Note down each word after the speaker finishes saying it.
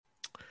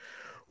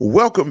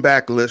Welcome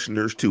back,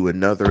 listeners, to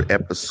another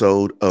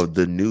episode of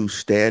The New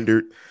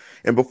Standard.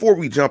 And before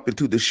we jump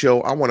into the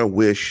show, I want to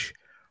wish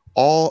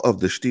all of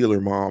the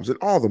Steeler moms and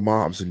all the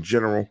moms in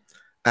general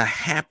a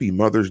happy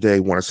Mother's Day.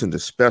 Want to send a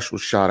special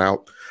shout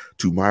out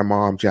to my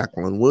mom,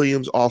 Jacqueline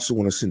Williams. Also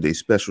want to send a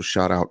special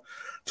shout out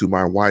to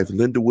my wife,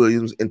 Linda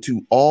Williams, and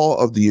to all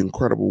of the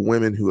incredible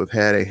women who have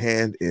had a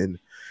hand in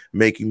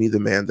making me the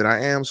man that I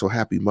am. So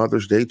happy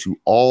Mother's Day to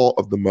all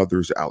of the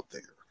mothers out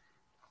there.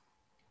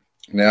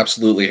 And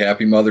absolutely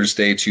happy Mother's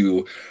Day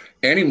to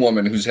any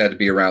woman who's had to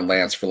be around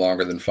Lance for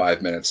longer than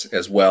 5 minutes,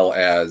 as well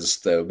as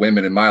the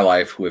women in my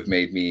life who have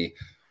made me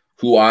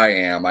who I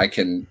am. I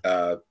can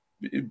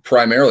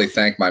primarily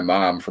thank my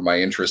mom for my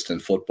interest in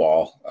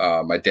football,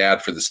 my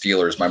dad for the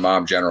Steelers, my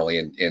mom generally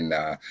in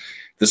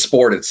the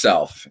sport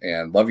itself.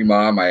 And love you,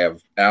 Mom. I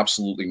have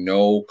absolutely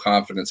no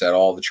confidence at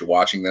all that you're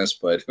watching this,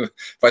 but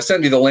if I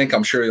send you the link,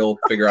 I'm sure you'll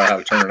figure out how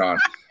to turn it on.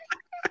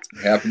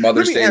 Happy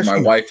Mother's Day to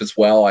my wife as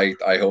well.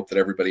 I hope that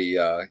everybody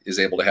is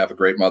able to have a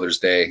great Mother's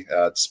Day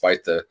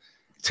despite the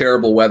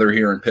terrible weather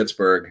here in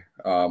Pittsburgh.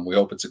 We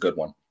hope it's a good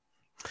one.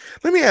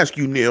 Let me ask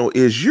you, Neil,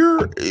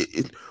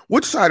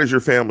 which side is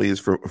your family is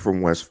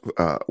from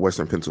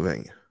Western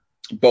Pennsylvania?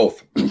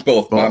 Both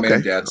mom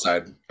and dad's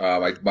side.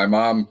 My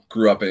mom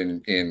grew up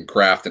in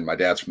Kraft, and my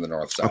dad's from the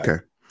north side. Okay.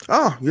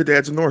 Oh, your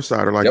dad's a north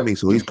sider like me,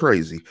 so he's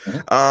crazy.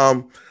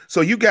 Mm-hmm. So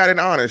you got it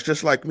honest,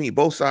 just like me.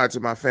 Both sides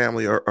of my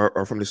family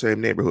are from the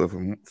same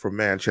neighborhood, from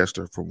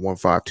Manchester, from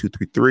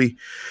 15233.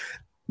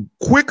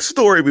 Quick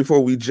story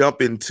before we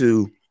jump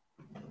into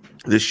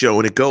the show,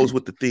 and it goes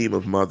with the theme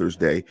of Mother's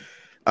Day.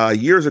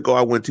 Years ago,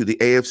 I went to the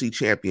AFC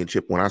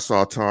Championship when I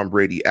saw Tom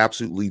Brady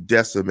absolutely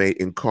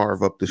decimate and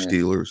carve up the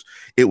Steelers.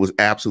 It was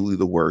absolutely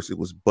the worst. It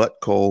was butt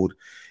cold,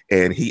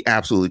 and he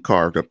absolutely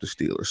carved up the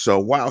Steelers. So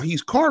while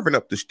he's carving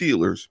up the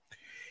Steelers,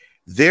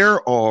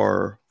 there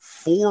are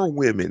 4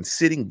 women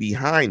sitting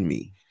behind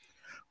me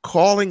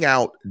calling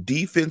out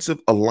defensive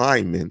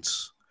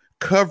alignments,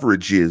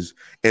 coverages,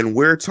 and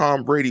where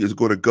Tom Brady is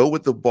going to go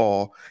with the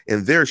ball,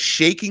 and they're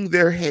shaking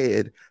their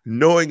head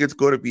knowing it's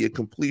going to be a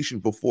completion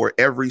before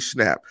every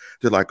snap.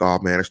 They're like, oh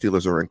man, the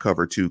Steelers are in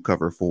cover 2,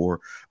 cover 4.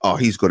 Oh,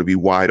 he's going to be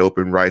wide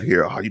open right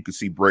here. Oh, you can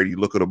see Brady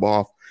looking him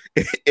off.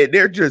 And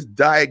they're just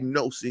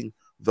diagnosing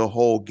the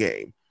whole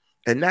game.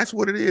 And that's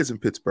what it is in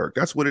Pittsburgh.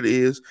 That's what it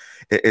is.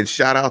 And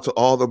shout out to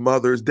all the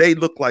mothers. They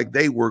look like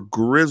they were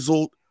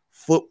grizzled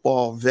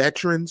football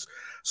veterans.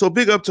 So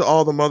big up to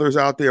all the mothers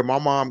out there. My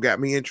mom got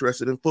me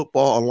interested in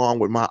football along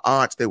with my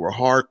aunts. They were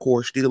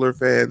hardcore Steeler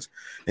fans,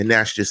 and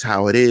that's just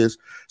how it is.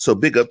 So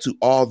big up to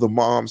all the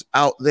moms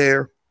out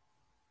there.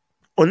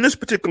 On this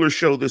particular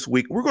show this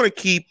week, we're going to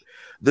keep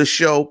the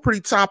show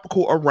pretty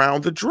topical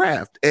around the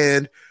draft.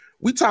 And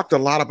we talked a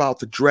lot about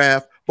the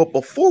draft, but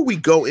before we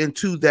go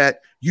into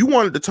that, you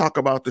wanted to talk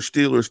about the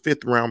Steelers'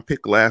 5th round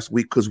pick last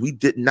week because we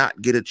did not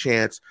get a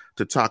chance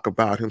to talk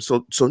about him.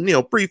 So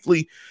Neil,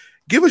 briefly,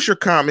 give us your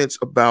comments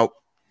about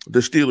the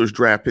Steelers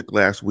draft pick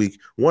last week,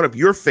 one of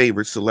your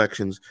favorite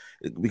selections,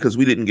 because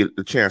we didn't get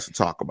the chance to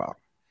talk about him.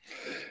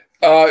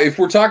 If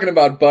we're talking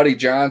about Buddy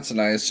Johnson,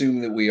 I assume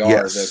that we are.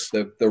 Yes.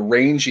 The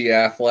rangy,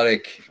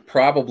 athletic,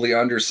 probably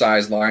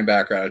undersized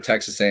linebacker out of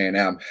Texas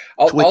A&M.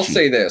 I'll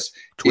say this: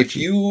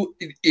 Twitchy.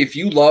 if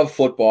you love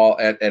football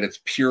at its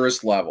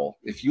purest level,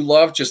 if you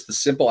love just the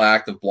simple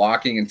act of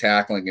blocking and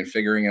tackling and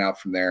figuring it out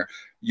from there,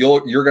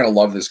 you're going to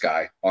love this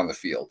guy on the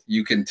field.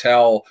 You can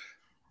tell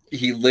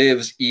he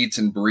lives, eats,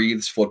 and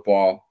breathes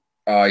football.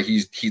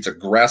 He's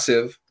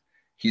aggressive.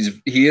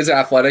 He is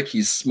athletic.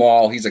 He's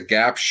small. He's a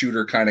gap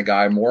shooter kind of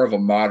guy, more of a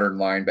modern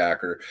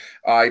linebacker.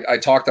 I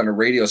talked on a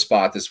radio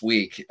spot this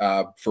week.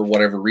 For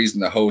whatever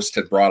reason, the host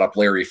had brought up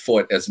Larry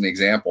Foote as an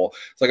example.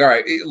 It's like, all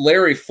right,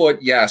 Larry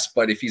Foote, yes,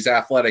 but if he's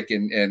athletic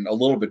and a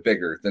little bit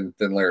bigger than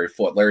Larry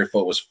Foote. Larry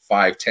Foote was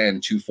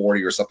 5'10",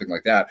 240 or something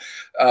like that.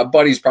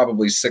 Buddy's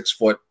probably 6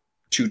 foot,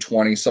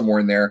 220, somewhere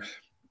in there.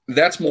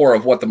 That's more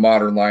of what the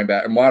modern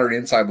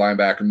inside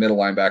linebacker, middle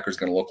linebacker is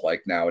going to look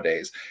like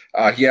nowadays.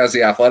 He has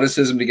the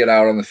athleticism to get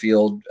out on the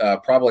field,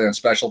 probably on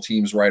special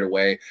teams right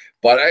away.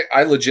 But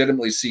I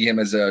legitimately see him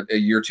as a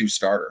year 2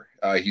 starter.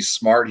 He's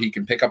smart. He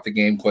can pick up the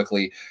game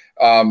quickly.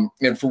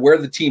 And for where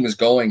the team is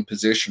going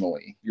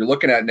positionally, you're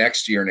looking at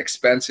next year an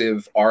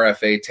expensive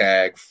RFA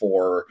tag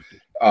for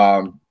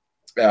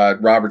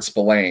Robert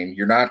Spillane.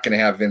 You're not going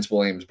to have Vince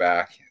Williams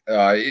back.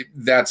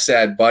 That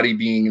said, Buddy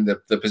being in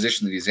the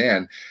position that he's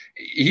in,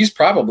 he's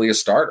probably a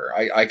starter.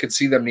 I could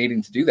see them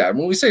needing to do that.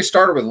 When we say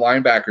starter with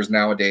linebackers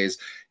nowadays,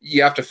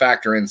 you have to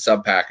factor in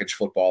sub-package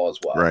football as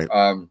well.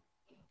 Right.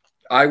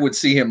 I would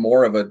see him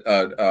more of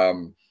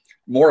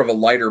a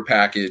lighter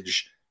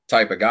package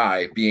type of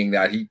guy, being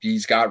that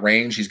he's got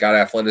range, he's got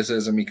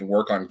athleticism, he can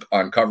work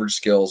on coverage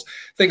skills,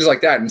 things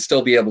like that, and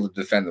still be able to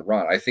defend the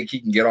run. I think he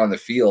can get on the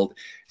field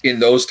in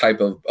those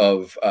type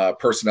of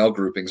personnel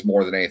groupings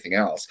more than anything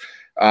else.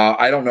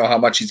 I don't know how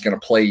much he's going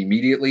to play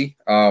immediately.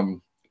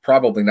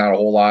 probably not a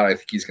whole lot. I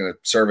think he's going to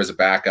serve as a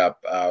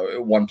backup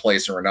one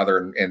place or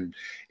another, and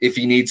if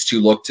he needs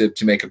to, look to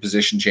make a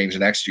position change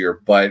next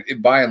year. But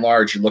by and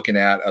large, you're looking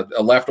at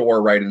a left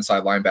or right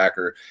inside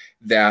linebacker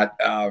that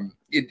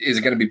it is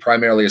going to be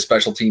primarily a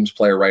special teams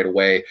player right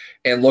away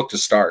and look to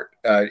start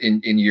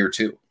in year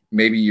 2.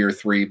 Maybe year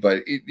 3,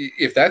 but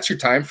if that's your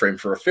time frame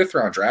for a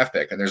 5th-round draft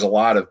pick, and there's a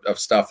lot of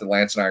stuff that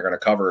Lance and I are going to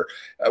cover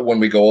when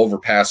we go over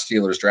past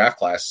Steelers draft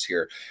classes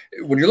here.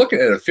 When you're looking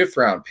at a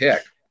 5th-round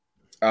pick,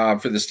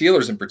 for the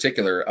Steelers in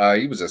particular,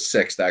 he was a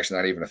 6th, actually,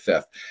 not even a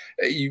 5th.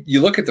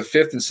 You look at the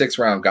 5th and 6th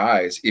round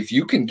guys, if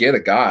you can get a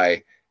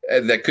guy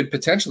that could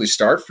potentially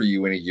start for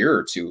you in a year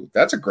or 2,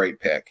 that's a great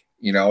pick.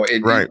 Right.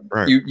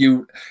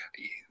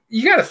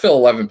 You got to fill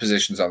 11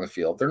 positions on the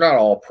field. They're not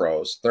all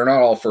pros. They're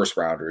not all first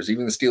rounders.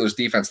 Even the Steelers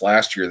defense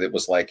last year, that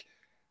was like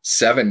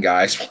 7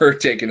 guys were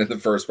taken in the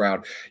first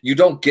round. You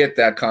don't get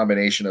that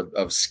combination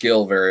of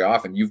skill very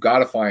often. You've got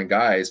to find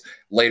guys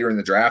later in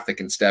the draft that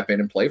can step in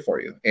and play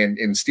for you. And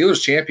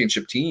Steelers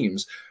championship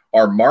teams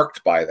are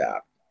marked by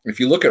that. If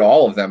you look at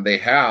all of them, they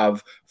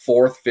have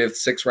 4th,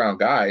 5th, 6th round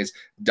guys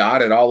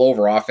dotted all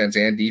over offense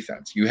and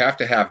defense. You have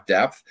to have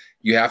depth.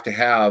 You have to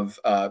have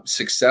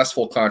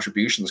successful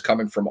contributions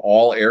coming from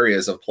all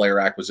areas of player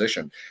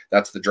acquisition.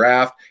 That's the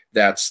draft.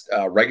 That's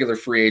regular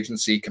free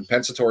agency,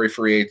 compensatory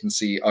free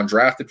agency,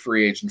 undrafted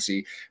free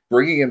agency.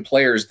 Bringing in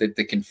players that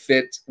can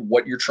fit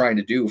what you're trying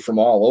to do from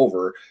all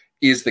over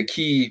is the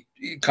key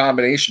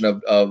combination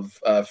of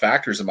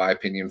factors, in my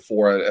opinion,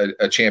 for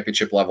a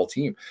championship level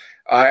team.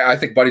 I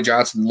think Buddy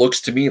Johnson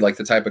looks to me like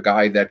the type of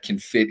guy that can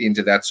fit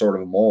into that sort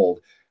of a mold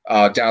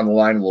down the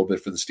line a little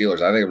bit for the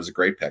Steelers. I think it was a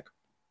great pick.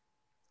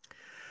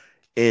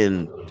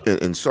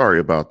 And sorry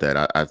about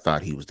that. I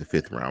thought he was the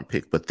 5th-round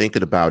pick, but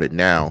thinking about it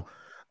now,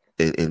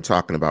 in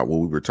talking about what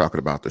we were talking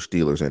about the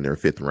Steelers and their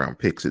 5th-round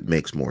picks, it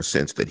makes more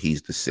sense that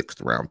he's the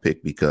 6th-round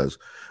pick, because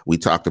we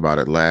talked about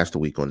it last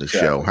week on the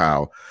show,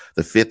 how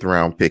the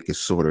 5th-round pick is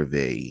sort of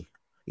a,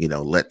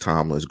 let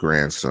Tomlin's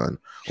grandson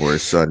or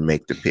his son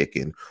make the pick,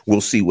 and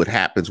we'll see what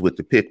happens with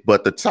the pick.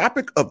 But the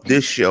topic of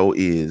this show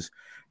is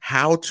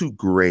how to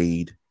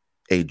grade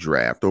a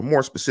draft, or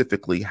more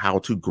specifically, how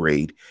to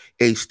grade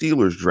a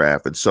Steelers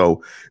draft. And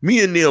so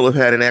me and Neil have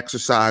had an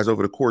exercise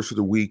over the course of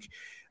the week,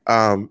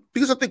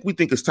 because we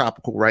think it's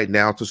topical right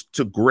now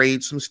to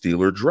grade some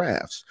Steeler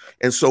drafts.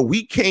 And so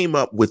we came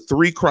up with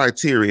 3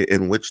 criteria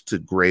in which to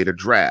grade a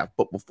draft.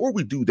 But before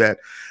we do that,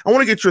 I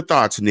want to get your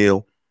thoughts,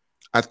 Neil.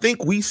 I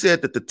think we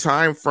said that the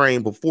time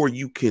frame before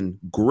you can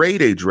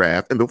grade a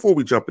draft, and before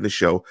we jump in the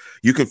show,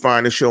 you can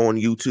find the show on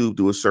YouTube,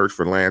 do a search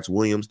for Lance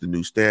Williams, The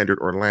New Standard,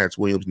 or Lance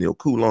Williams, Neil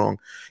Coulong.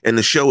 And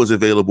the show is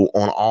available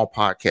on all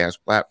podcast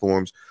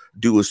platforms.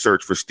 Do a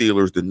search for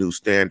Steelers, The New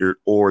Standard,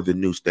 or The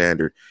New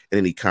Standard, and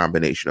any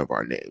combination of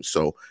our names.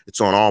 So it's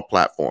on all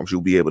platforms.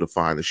 You'll be able to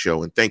find the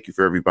show. And thank you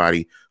for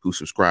everybody who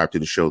subscribed to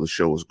the show. The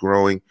show is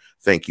growing.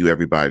 Thank you,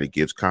 everybody that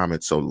gives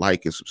comments. So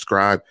like and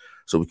subscribe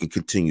so we can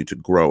continue to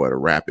grow at a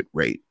rapid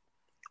rate.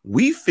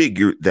 We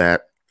figured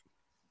that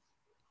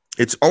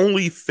it's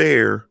only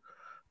fair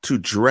to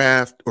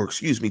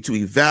to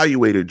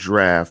evaluate a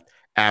draft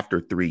after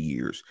 3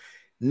 years.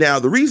 Now,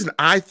 the reason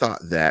I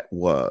thought that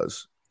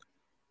was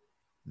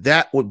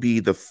that would be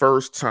the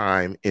first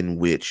time in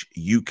which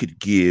you could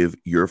give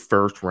your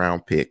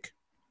 1st-round pick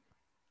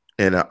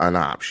an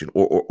option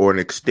or an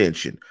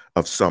extension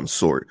of some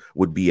sort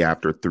would be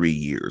after 3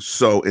 years.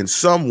 So in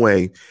some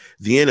way,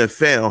 the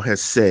NFL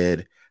has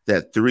said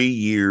that 3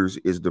 years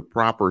is the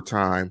proper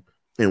time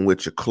in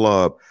which a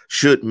club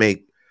should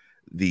make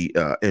the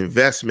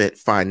investment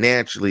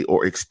financially,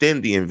 or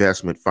extend the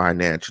investment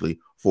financially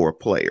for a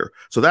player.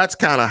 So that's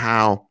kind of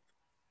how,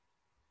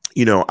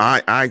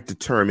 I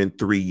determined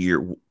 3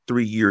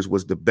 years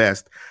was the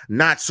best,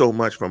 not so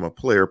much from a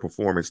player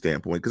performance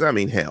standpoint,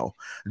 because hell,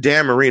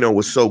 Dan Marino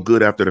was so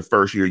good after the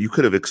first year, you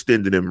could have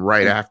extended him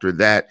right after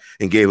that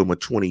and gave him a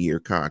 20-year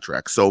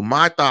contract. So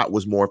my thought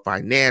was more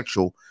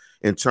financial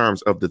in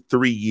terms of the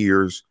 3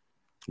 years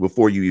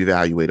before you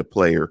evaluate a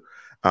player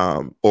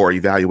or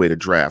evaluate a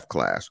draft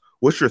class.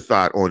 What's your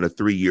thought on the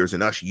 3 years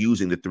and us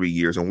using the 3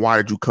 years, and why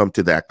did you come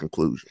to that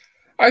conclusion?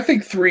 I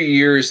think 3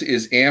 years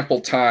is ample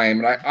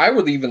time. And I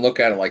would even look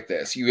at it like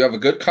this. You have a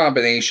good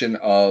combination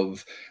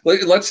of,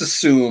 let's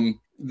assume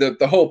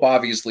the hope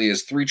obviously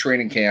is 3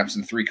 training camps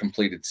and 3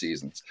 completed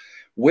seasons.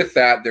 With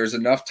that, there's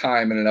enough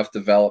time and enough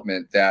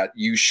development that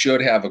you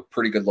should have a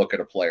pretty good look at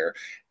a player.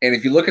 And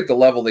if you look at the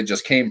level they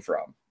just came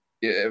from,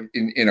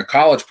 in a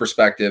college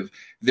perspective,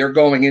 they're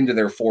going into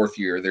their 4th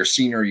year, their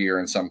senior year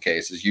in some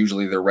cases,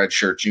 usually their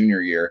redshirt junior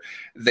year.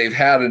 They've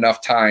had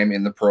enough time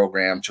in the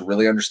program to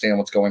really understand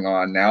what's going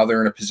on. Now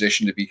they're in a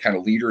position to be kind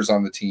of leaders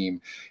on the team.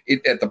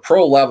 At the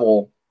pro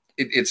level,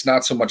 it's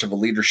not so much of a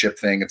leadership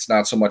thing. It's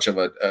not so much of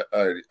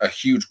a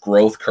huge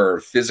growth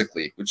curve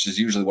physically, which is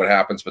usually what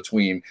happens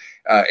between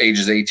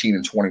ages 18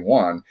 and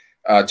 21.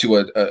 to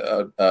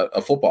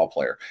a football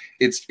player.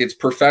 It's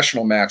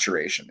professional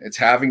maturation. It's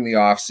having the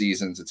off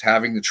seasons. It's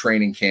having the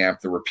training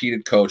camp, the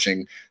repeated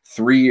coaching,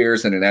 3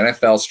 years in an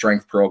NFL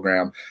strength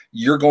program.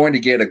 You're going to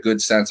get a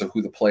good sense of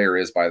who the player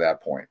is by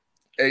that point.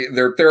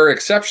 There are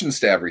exceptions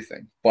to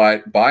everything,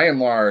 but by and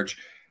large,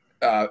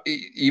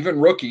 even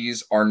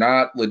rookies are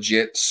not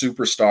legit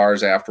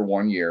superstars after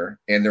 1 year,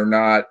 and they're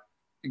not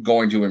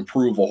going to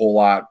improve a whole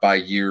lot by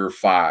year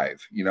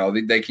 5.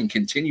 They can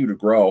continue to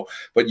grow,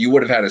 but you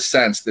would have had a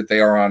sense that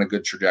they are on a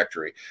good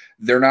trajectory.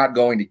 They're not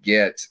going to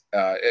get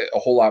a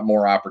whole lot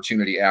more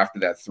opportunity after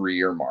that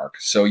 3-year mark.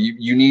 So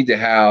you need to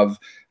have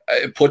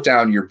put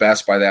down your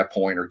best by that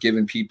point, or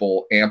given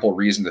people ample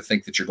reason to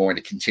think that you're going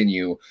to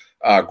continue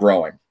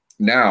growing.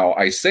 Now,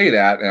 I say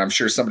that, and I'm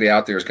sure somebody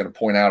out there is going to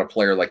point out a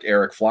player like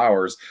Ereck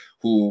Flowers,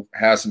 who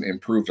hasn't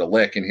improved a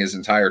lick in his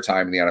entire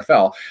time in the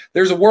NFL.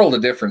 There's a world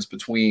of difference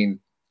between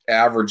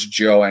average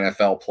Joe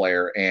NFL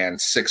player and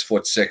 6'6",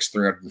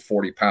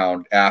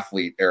 340-pound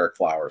athlete Ereck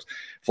Flowers.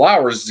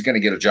 Flowers is going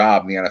to get a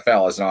job in the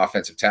NFL as an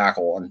offensive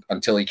tackle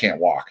until he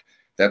can't walk.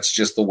 That's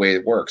just the way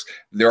it works.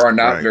 There are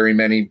not very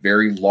many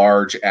very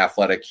large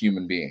athletic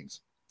human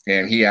beings,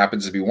 and he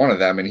happens to be one of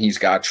them, and he's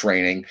got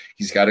training.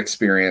 He's got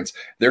experience.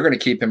 They're going to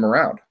keep him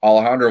around.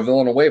 Alejandro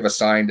Villanueva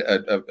signed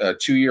a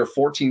 2-year,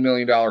 $14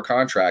 million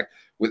contract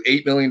with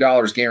 $8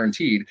 million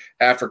guaranteed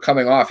after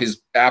coming off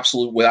his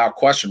absolute, without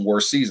question,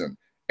 worst season.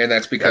 And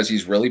that's because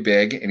he's really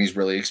big and he's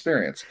really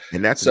experienced.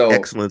 And that's an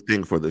excellent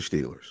thing for the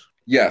Steelers.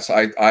 Yes,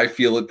 I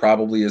feel it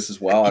probably is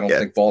as well. I don't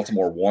think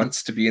Baltimore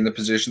wants to be in the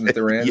position that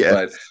they're in,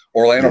 but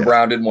Orlando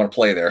Brown didn't want to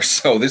play there.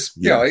 So this,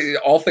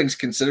 all things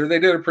considered, they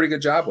did a pretty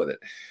good job with it.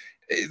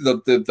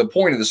 The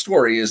point of the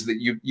story is that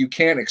you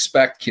can't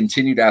expect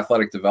continued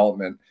athletic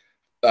development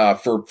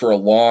for a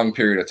long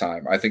period of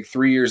time. I think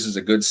 3 years is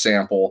a good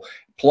sample.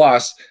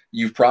 Plus,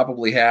 you've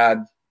probably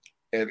had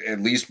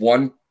at least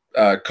one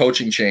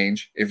coaching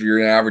change if you're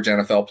an average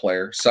NFL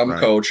player. Some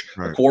coach,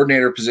 a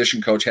coordinator, position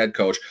coach, head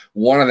coach,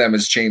 one of them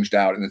has changed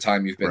out in the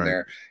time you've been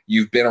there.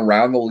 You've been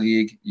around the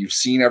league. You've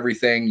seen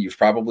everything. You've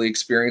probably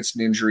experienced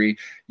an injury.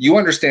 You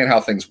understand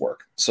how things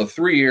work. So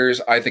 3 years,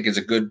 I think, is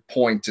a good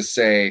point to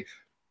say,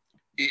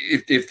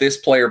 if this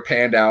player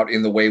panned out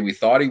in the way we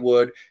thought he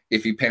would,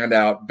 if he panned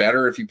out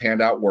better, if he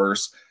panned out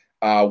worse,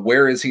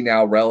 where is he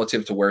now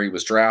relative to where he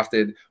was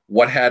drafted?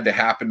 What had to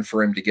happen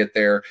for him to get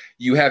there?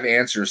 You have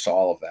answers to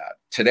all of that.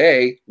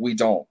 Today, we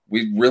don't.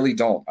 We really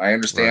don't. I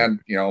understand,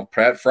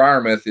 Pat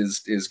Freiermuth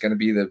is going to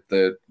be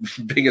the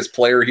biggest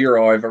player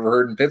hero I've ever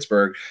heard in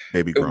Pittsburgh.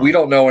 Maybe we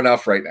don't know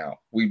enough right now.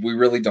 We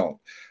really don't.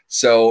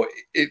 So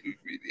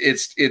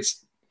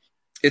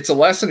it's a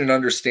lesson in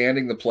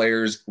understanding the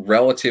players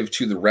relative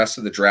to the rest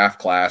of the draft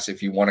class.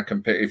 If you want to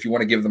compare, if you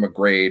want to give them a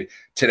grade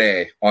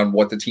today on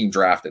what the team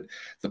drafted,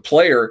 the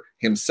player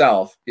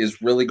himself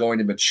is really going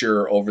to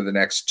mature over the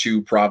next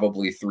 2,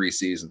 probably 3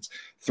 seasons.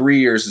 3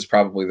 years is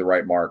probably the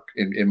right mark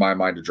in my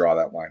mind to draw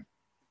that line.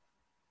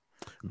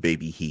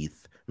 Baby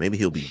Heath. Maybe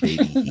he'll be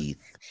Baby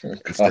Heath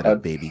instead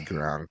of Baby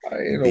Gronk.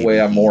 In a way,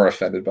 I'm more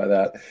offended by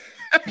that.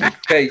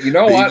 Hey, you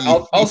know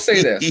what? I'll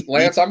say this,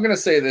 Lance. I'm going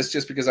to say this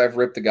just because I've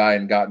ripped the guy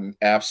and gotten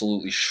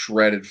absolutely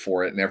shredded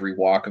for it in every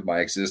walk of my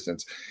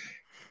existence.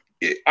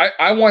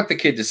 I want the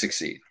kid to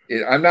succeed.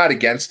 I'm not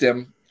against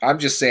him. I'm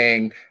just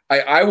saying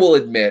I will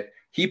admit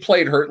he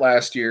played hurt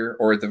last year,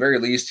 or at the very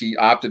least, he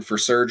opted for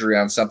surgery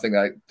on something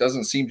that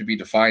doesn't seem to be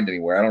defined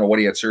anywhere. I don't know what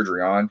he had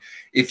surgery on.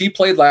 If he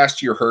played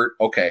last year hurt,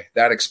 okay,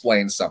 that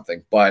explains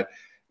something. But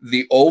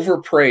the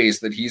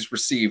overpraise that he's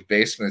received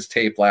based on his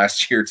tape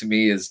last year, to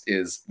me,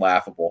 is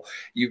laughable.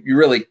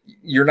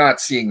 You're not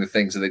seeing the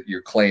things that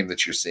you claim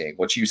that you're seeing.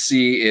 What you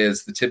see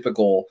is the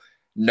typical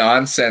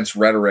nonsense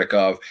rhetoric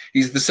of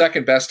he's the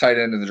second best tight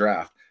end in the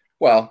draft.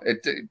 Well,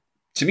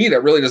 to me,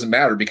 that really doesn't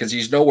matter because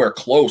he's nowhere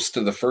close to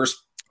the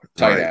first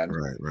tight end.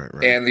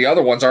 Right. And the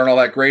other ones aren't all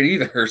that great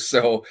either.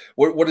 So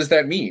what does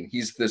that mean?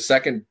 He's the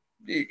second.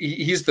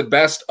 He's the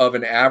best of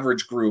an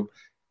average group.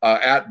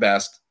 At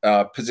best,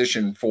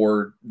 position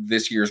for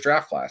this year's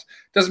draft class.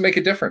 Doesn't make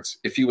a difference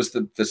if he was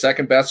the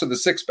second best or the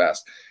sixth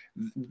best.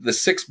 The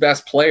sixth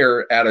best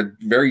player at a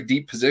very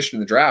deep position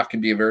in the draft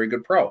can be a very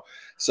good pro.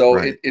 So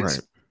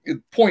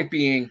point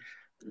being,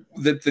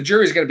 the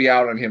jury's going to be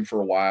out on him for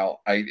a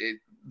while.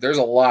 There's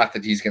a lot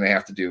that he's going to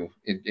have to do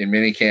in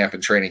mini camp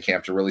and training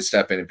camp to really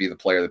step in and be the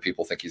player that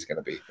people think he's going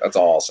to be. That's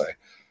all I'll say.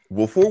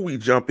 Before we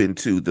jump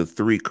into the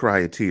 3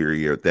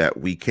 criteria that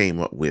we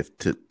came up with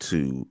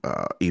to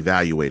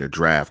evaluate a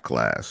draft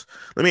class,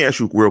 let me ask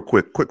you real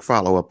quick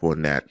follow-up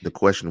on that, the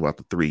question about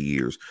the 3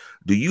 years.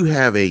 Do you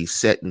have a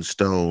set in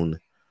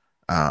stone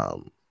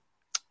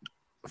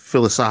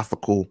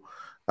philosophical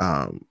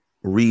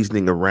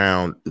reasoning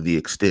around the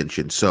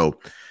extension? So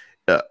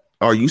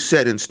are you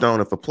set in stone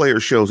if a player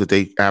shows that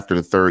they, after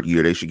the 3rd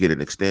year, they should get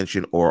an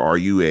extension, or are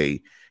you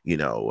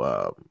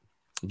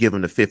give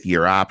them the 5th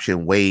year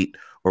option, wait?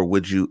 Or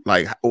would you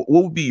what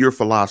would be your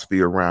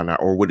philosophy around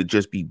that? Or would it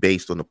just be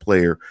based on the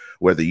player,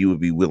 whether you would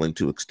be willing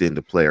to extend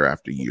the player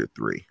after year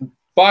 3?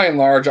 By and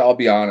large, I'll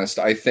be honest.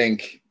 I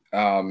think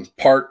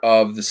part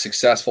of the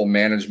successful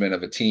management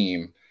of a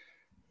team,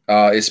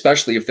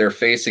 especially if they're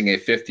facing a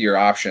fifth-year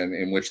option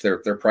in which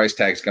their price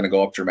tag is going to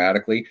go up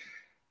dramatically.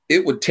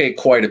 It would take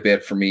quite a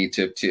bit for me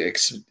to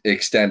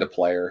extend a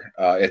player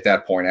at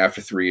that point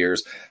after 3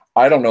 years.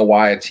 I don't know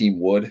why a team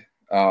would.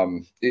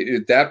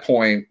 At that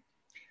point,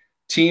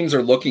 teams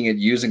are looking at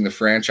using the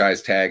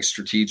franchise tag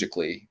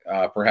strategically,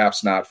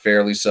 perhaps not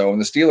fairly so. And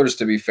the Steelers,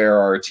 to be fair,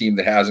 are a team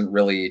that hasn't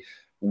really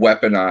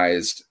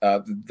weaponized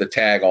the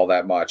tag all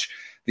that much.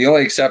 The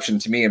only exception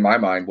to me in my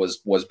mind was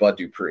Bud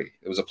Dupree.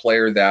 It was a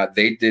player that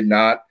they did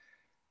not,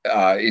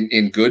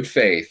 in good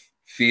faith,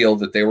 feel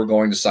that they were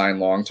going to sign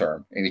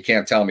long-term. And you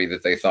can't tell me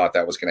that they thought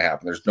that was going to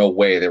happen. There's no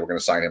way they were going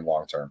to sign him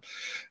long-term.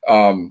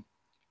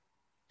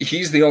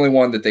 He's the only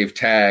one that they've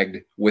tagged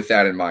with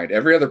that in mind.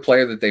 Every other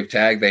player that they've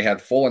tagged, they had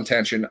full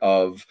intention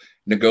of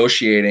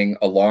negotiating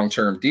a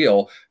long-term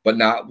deal, but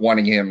not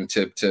wanting him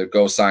to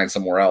go sign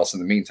somewhere else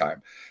in the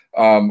meantime.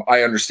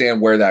 I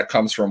understand where that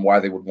comes from, why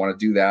they would want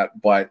to do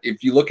that. But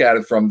if you look at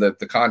it from the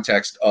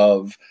context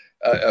of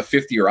a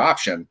fifth-year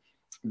option,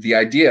 the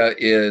idea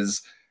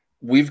is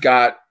we've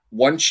got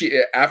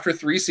after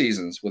 3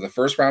 seasons with a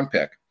first-round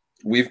pick,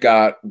 we've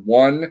got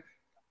one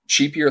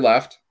cheap year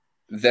left.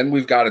 Then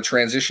we've got a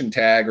transition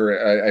tag,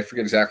 or I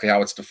forget exactly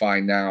how it's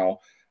defined now,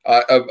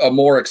 a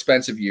more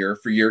expensive year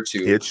for year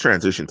 2. It's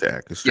transition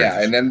tag.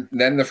 And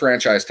then the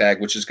franchise tag,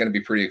 which is going to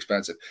be pretty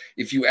expensive.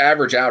 If you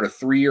average out a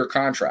 3-year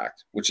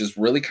contract, which is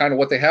really kind of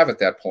what they have at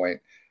that point,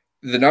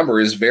 the number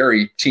is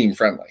very team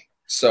friendly.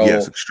 So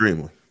yes,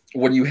 extremely.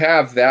 When you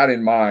have that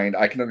in mind,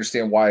 I can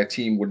understand why a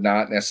team would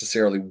not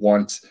necessarily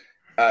want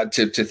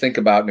to think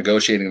about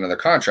negotiating another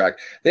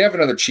contract. They have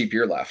another cheap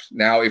year left.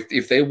 Now,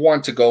 if they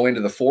want to go into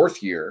the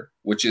 4th year,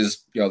 which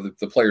is,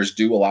 the players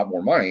do a lot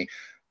more money,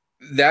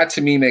 that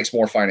to me makes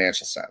more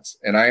financial sense.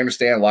 And I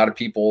understand a lot of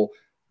people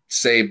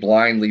say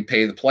blindly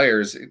pay the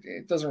players.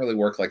 It doesn't really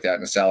work like that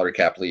in a salary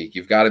cap league.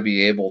 You've got to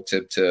be able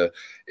to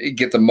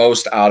get the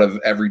most out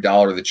of every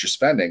dollar that you're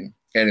spending.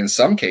 And in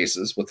some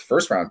cases, with the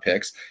first round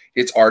picks,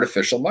 it's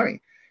artificial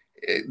money.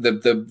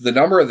 The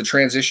number of the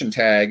transition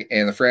tag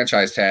and the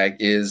franchise tag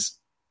is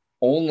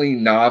only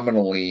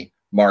nominally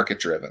market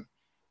driven.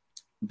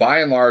 By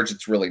and large,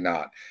 it's really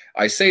not.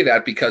 I say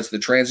that because the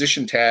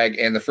transition tag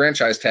and the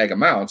franchise tag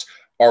amounts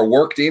are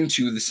worked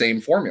into the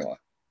same formula.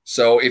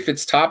 So if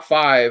it's top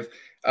 5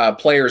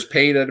 players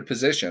paid at a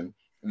position,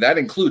 that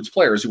includes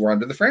players who are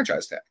under the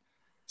franchise tag.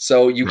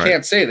 So you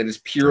can't say that it's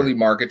purely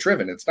market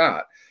driven. It's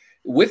not.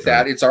 With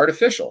that, it's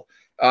artificial.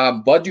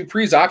 Bud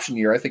Dupree's option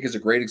year, I think, is a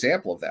great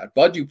example of that.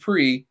 Bud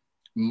Dupree,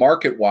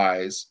 market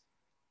wise,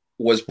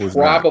 was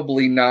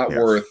probably not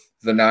worth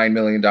the $9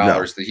 million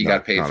that he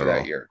got paid for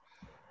that year.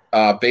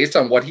 Based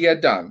on what he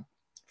had done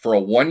for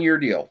a 1-year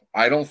deal,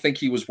 I don't think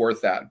he was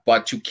worth that.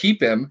 But to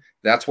keep him,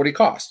 that's what he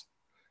cost.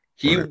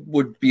 He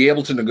would be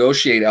able to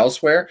negotiate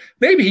elsewhere.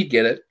 Maybe he'd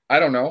get it. I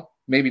don't know.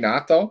 Maybe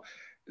not, though.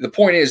 The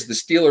point is the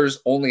Steelers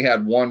only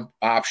had one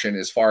option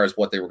as far as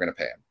what they were going to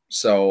pay him.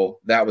 So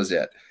that was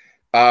it.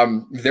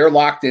 They're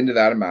locked into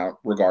that amount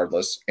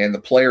regardless, and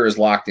the player is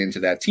locked into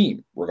that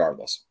team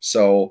regardless.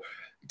 So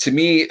to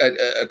me,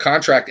 a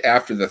contract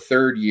after the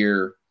 3rd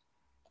year,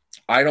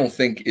 I don't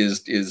think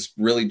is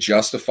really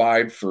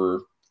justified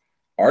for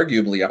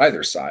arguably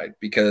either side,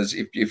 because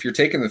if you're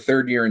taking the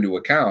 3rd year into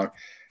account,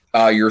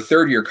 your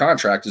 3rd year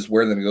contract is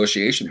where the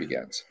negotiation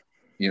begins.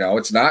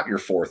 It's not your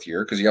 4th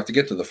year, because you have to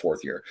get to the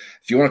 4th year.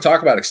 If you want to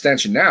talk about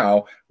extension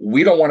now,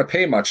 we don't want to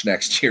pay much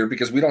next year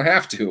because we don't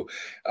have to.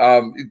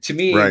 To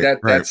me,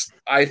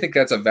 I think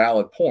that's a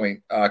valid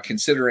point,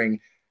 considering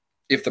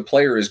if the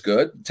player is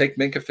good. Take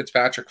Minkah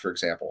Fitzpatrick, for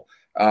example.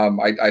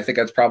 I think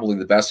that's probably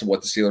the best of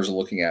what the Steelers are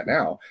looking at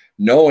now,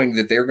 knowing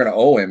that they're going to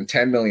owe him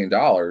 $10 million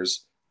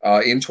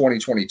in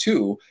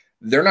 2022.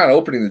 They're not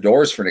opening the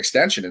doors for an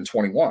extension in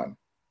 21.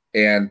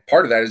 And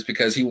part of that is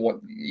because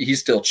he's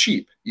still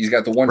cheap. He's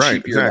got the one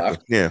cheap year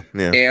left. Yeah.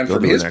 And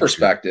from his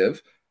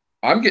perspective,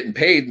 I'm getting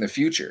paid in the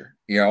future.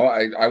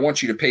 I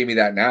want you to pay me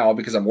that now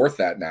because I'm worth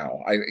that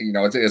now.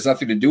 It has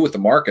nothing to do with the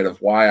market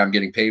of why I'm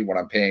getting paid what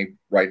I'm paying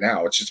right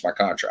now. It's just my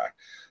contract.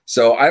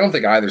 So I don't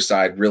think either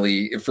side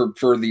really,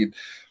 for the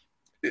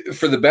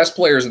best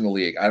players in the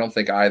league, I don't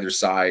think either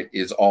side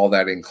is all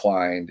that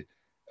inclined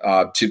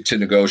to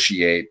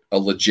negotiate a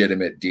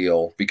legitimate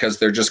deal, because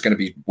they're just going to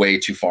be way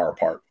too far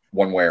apart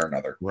one way or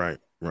another. Right.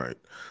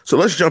 So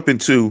let's jump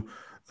into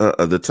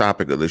the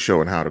topic of the show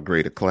and how to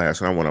grade a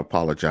class. And I want to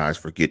apologize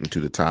for getting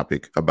to the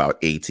topic about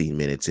 18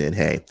 minutes in.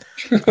 Hey,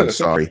 I'm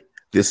sorry.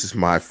 This is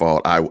my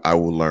fault. I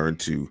will learn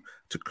to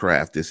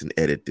craft this and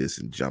edit this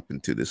and jump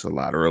into this a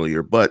lot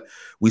earlier. But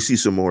we see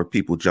some more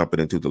people jumping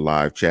into the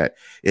live chat.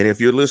 And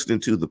if you're listening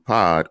to the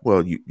pod,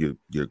 well,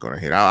 you're going to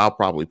hit. I'll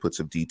probably put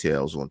some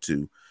details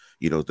onto,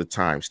 the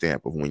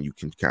timestamp of when you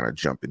can kind of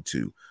jump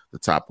into the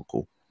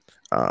topical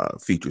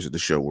features of the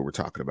show where we're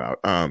talking about.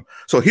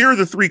 So here are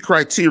the 3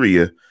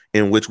 criteria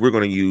in which we're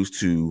going to use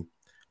to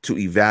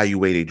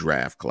evaluate a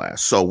draft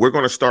class. So we're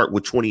going to start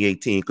with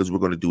 2018 because we're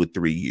going to do it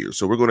 3 years.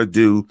 So we're going to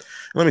do,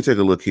 let me take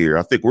a look here.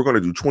 I think we're going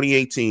to do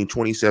 2018,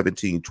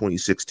 2017,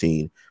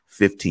 2016,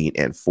 15,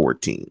 and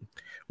 14.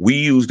 We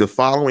use the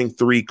following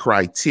 3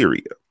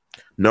 criteria.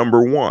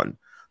 Number 1,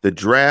 the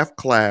draft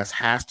class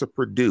has to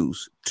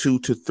produce 2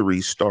 to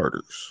 3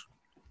 starters.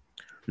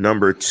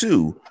 Number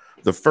 2,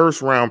 the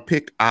first round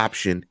pick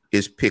option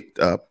is picked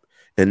up.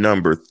 And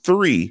number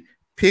 3,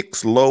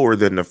 picks lower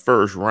than the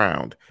first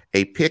round,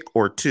 a pick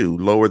or 2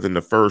 lower than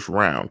the first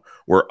round,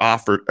 were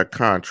offered a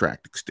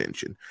contract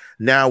extension.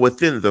 Now,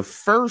 within the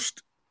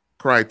first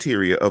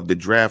criteria of the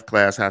draft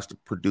class has to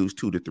produce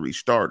 2 to 3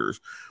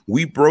 starters,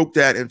 we broke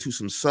that into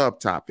some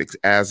subtopics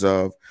as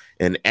of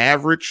an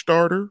average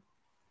starter,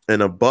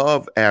 an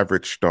above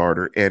average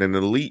starter, and an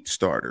elite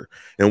starter.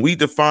 And we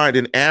defined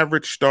an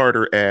average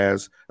starter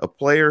as a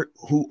player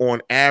who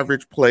on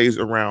average plays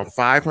around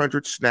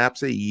 500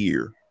 snaps a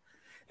year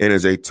and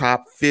is a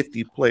top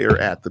 50 player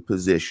at the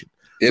position.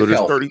 If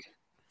healthy.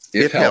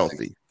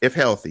 If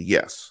healthy,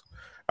 yes.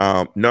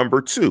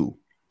 Number 2,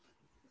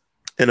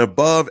 an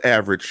above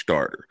average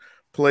starter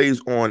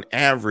plays on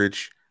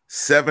average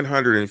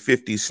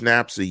 750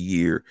 snaps a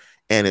year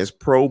and is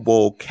Pro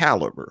Bowl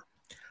caliber.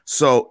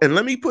 So, and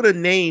let me put a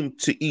name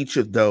to each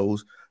of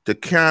those to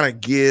kind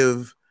of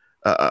give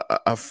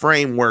a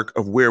framework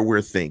of where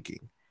we're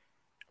thinking.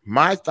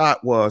 My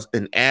thought was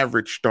an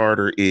average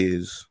starter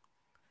is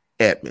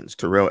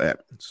Terrell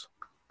Edmunds.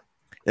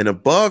 An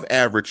above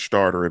average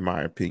starter, in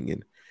my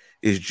opinion,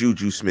 is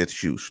Juju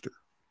Smith-Schuster.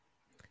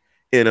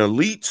 An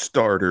elite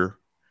starter,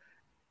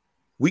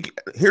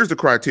 here's the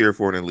criteria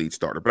for an elite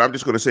starter, but I'm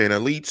just going to say an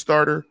elite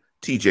starter,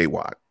 TJ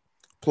Watt,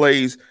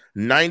 plays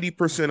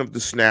 90% of the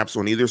snaps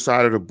on either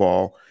side of the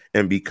ball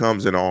and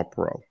becomes an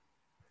all-pro.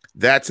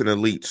 That's an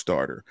elite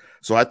starter.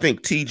 So I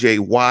think TJ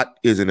Watt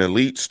is an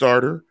elite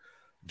starter.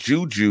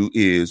 Juju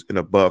is an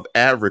above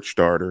average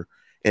starter,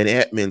 and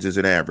Edmunds is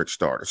an average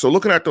starter. So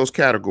looking at those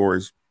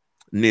categories,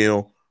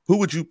 Neil, who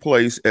would you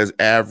place as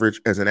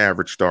an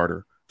average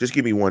starter? Just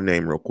give me one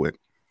name real quick.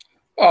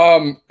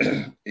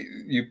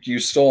 You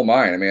stole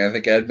mine. I mean, I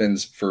think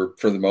Edmunds for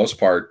the most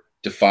part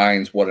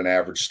defines what an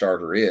average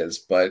starter is,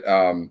 but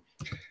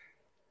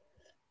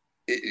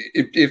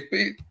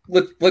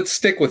let's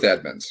stick with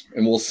Edmunds,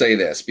 and we'll say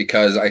this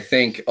because I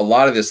think a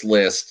lot of this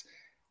list,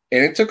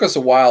 and it took us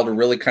a while to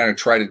really kind of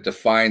try to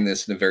define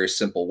this in a very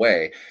simple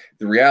way.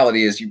 The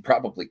reality is you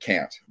probably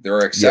can't. There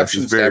are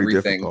exceptions to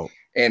everything. Difficult.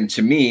 And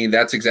to me,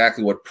 that's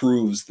exactly what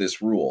proves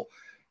this rule.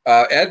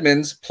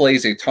 Edmunds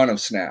plays a ton of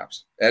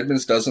snaps.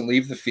 Edmunds doesn't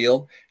leave the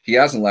field. He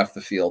hasn't left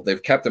the field.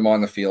 They've kept him on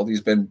the field.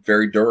 He's been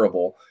very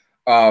durable.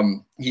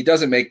 He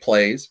doesn't make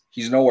plays.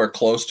 He's nowhere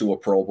close to a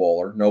Pro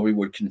Bowler. Nobody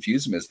would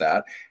confuse him as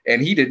that.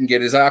 And he didn't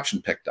get his option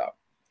picked up.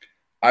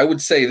 I would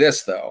say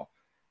this, though.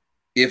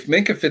 If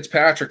Minkah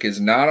Fitzpatrick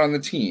is not on the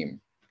team,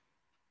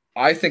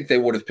 I think they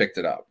would have picked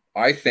it up.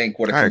 I think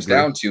what it comes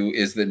down to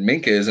is that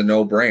Minkah is a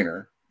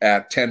no-brainer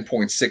at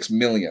 $10.6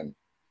 million.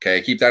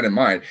 Okay, keep that in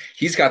mind.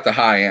 He's got the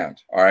high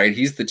end. All right,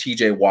 he's the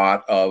TJ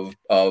Watt of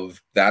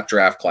that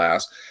draft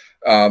class.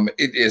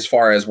 As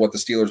far as what the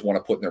Steelers want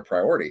to put in their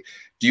priority,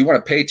 do you want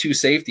to pay 2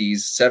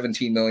 safeties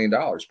 $17 million?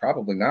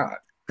 Probably not.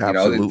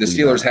 Absolutely the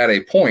Steelers had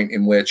a point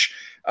in which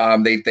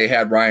they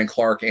had Ryan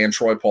Clark and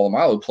Troy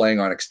Polamalu playing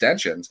on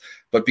extensions,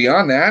 but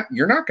beyond that,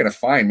 you're not going to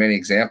find many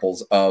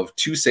examples of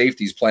 2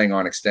 safeties playing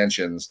on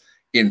extensions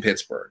in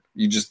Pittsburgh.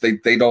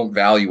 They don't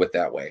value it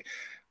that way.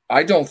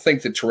 I don't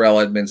think that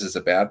Terrell Edmunds is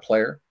a bad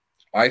player.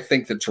 I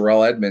think that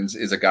Terrell Edmunds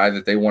is a guy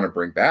that they want to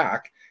bring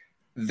back.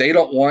 They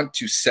don't want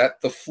to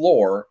set the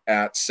floor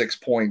at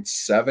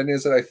 6.7,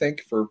 is it, I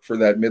think, for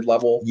that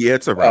mid-level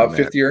it's around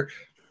fifth year.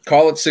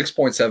 Call it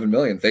 6.7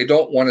 million. They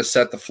don't want to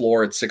set the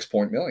floor at 6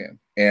 million.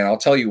 And I'll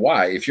tell you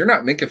why. If you're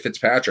not Minkah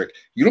Fitzpatrick,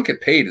 you don't get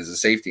paid as a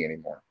safety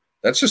anymore.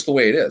 That's just the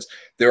way it is.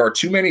 There are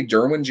too many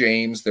Derwin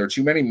James. There are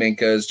too many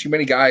Minkahs, too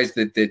many guys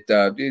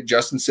that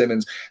Justin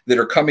Simmons that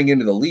are coming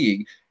into the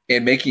league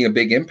and making a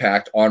big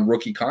impact on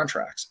rookie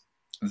contracts.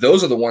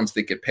 Those are the ones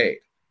that get paid.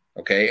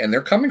 Okay. And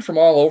they're coming from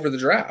all over the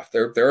draft.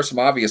 There are some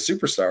obvious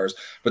superstars,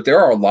 but there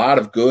are a lot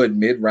of good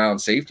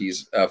mid-round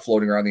safeties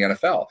floating around the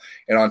NFL.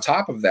 And on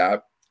top of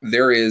that,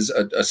 there is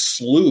a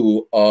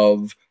slew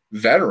of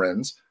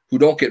veterans who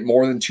don't get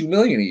more than $2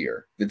 million a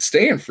year that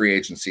stay in free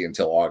agency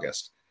until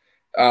August.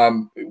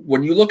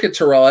 When you look at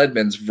Terrell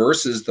Edmunds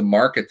versus the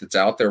market that's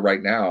out there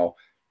right now,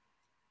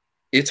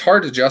 it's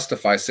hard to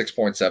justify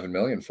 6.7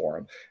 million for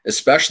him,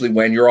 especially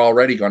when you're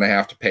already going to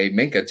have to pay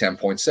Minkah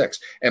 10.6,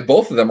 and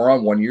both of them are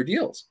on 1-year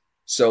deals.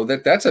 So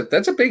that's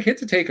a big hit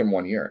to take in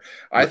 1 year.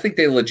 I think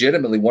they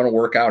legitimately want to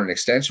work out an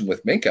extension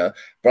with Minkah,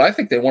 but I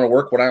think they want to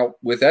work one out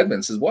with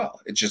Edmunds as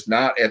well. It's just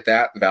not at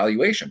that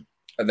valuation.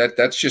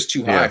 That's just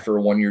too high for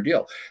a 1-year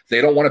deal.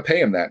 They don't want to pay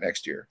him that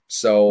next year.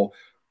 So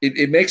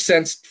it makes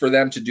sense for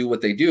them to do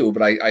what they do,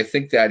 but I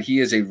think that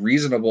he is a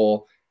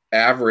reasonable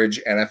average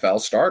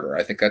NFL starter.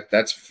 I think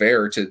that's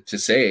fair to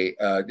say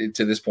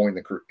to this point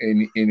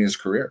in his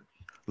career.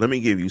 Let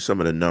me give you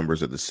some of the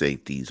numbers of the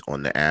safeties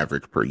on the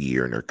average per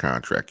year in their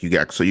contract. You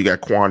got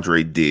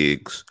Quandre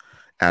Diggs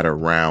at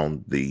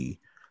around the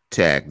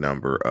tag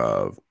number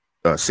of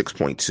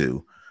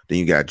 6.2. Then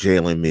you got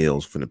Jalen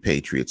Mills from the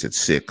Patriots at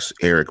 6,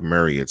 Eric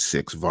Murray at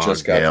 6, Von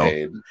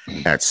Bell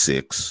at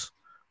 6.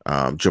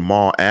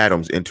 Jamal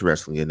Adams,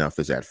 interestingly enough,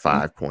 is at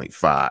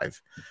 5.5.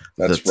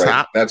 That's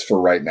right. That's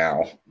for right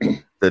now.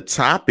 The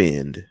top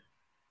end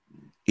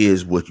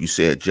is what you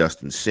said,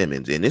 Justin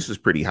Simmons, and this is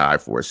pretty high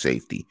for a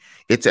safety.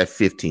 It's at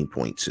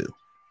 15.2.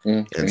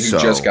 And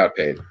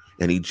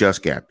he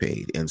just got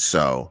paid. And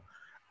so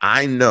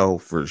I know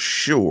for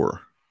sure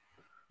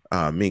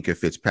Minkah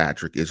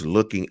Fitzpatrick is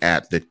looking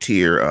at the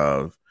tier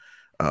of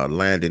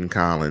Landon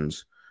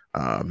Collins,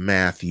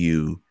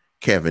 Matthew,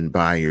 Kevin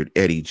Byard,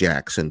 Eddie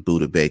Jackson,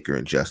 Budda Baker,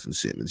 and Justin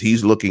Simmons.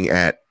 He's looking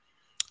at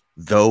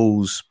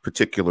those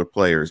particular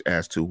players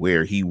as to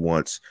where he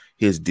wants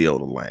his deal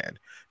to land,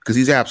 because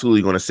he's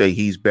absolutely going to say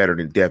he's better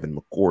than Devin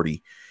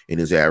McCourty, and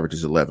his average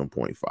is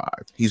 11.5.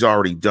 He's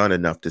already done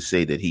enough to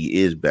say that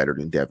he is better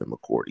than Devin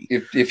McCourty.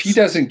 If he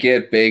doesn't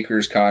get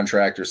Baker's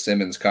contract or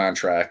Simmons'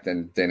 contract,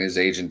 then his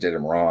agent did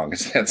him wrong.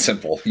 It's that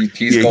simple.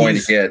 He's going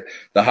to get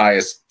the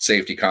highest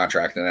safety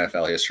contract in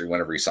NFL history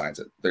whenever he signs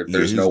it.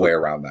 There's no way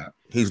around that.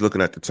 He's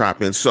looking at the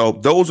top end. So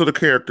those are the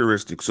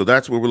characteristics. So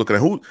that's what we're looking at.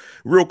 Who,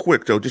 real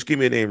quick though, just give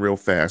me a name real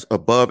fast.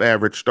 Above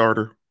average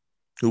starter.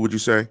 Who would you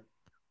say?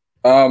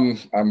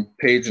 I'm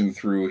paging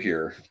through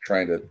here,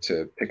 trying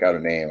to pick out a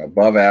name.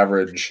 Above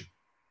average.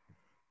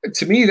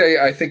 To me,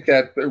 I think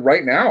that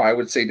right now I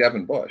would say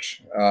Devin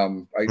Bush.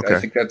 I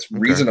think that's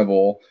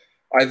reasonable.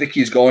 I think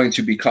he's going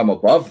to become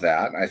above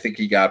that. I think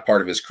he got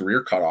part of his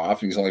career cut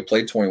off, and he's only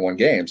played 21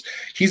 games.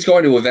 He's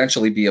going to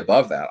eventually be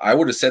above that. I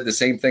would have said the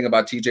same thing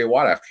about TJ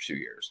Watt after 2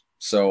 years.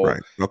 So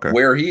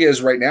where he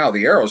is right now,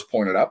 the arrow's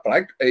pointed up.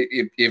 But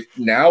if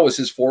now is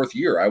his 4th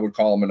year, I would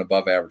call him an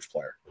above average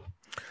player.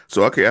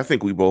 So, okay, I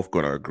think we both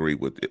going to agree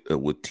with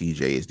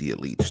TJ as the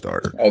elite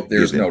starter. Oh,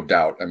 there's no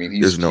doubt. I mean,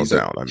 he's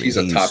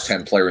a top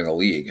 10 player in the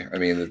league. I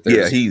mean,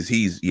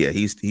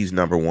 he's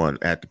number one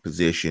at the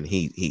position.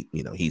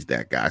 He's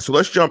that guy. So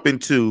let's jump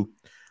into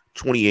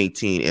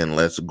 2018 and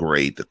let's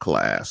grade the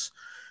class.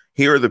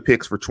 Here are the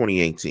picks for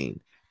 2018: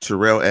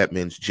 Terrell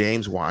Edmunds,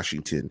 James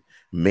Washington,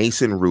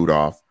 Mason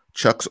Rudolph,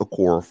 Chuks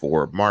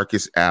Okorafor,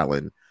 Marcus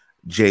Allen,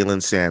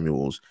 Jalen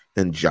Samuels,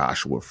 and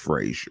Joshua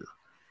Frazier.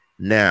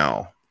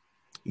 Now,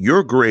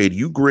 your grade,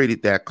 you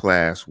graded that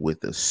class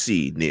with a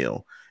C,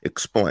 Neil.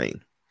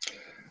 Explain.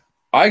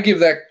 I give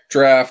that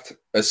draft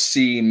a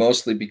C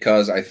mostly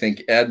because I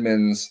think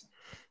Edmunds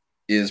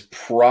is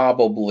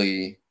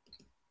probably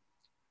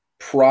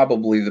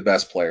the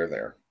best player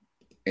there.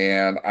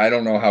 And I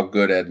don't know how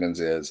good Edmunds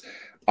is.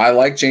 I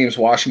like James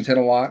Washington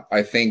a lot.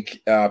 I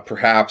think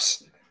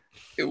perhaps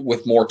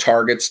with more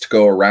targets to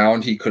go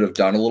around, he could have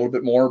done a little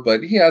bit more,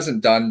 but he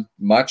hasn't done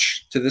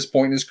much to this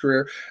point in his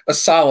career. A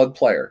solid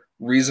player.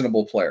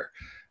 Reasonable player.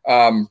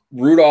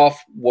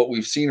 Rudolph, what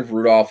we've seen of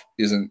Rudolph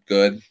isn't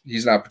good.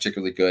 He's not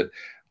particularly good.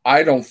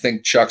 I don't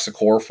think Chuks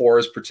Okorafor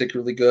is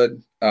particularly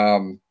good.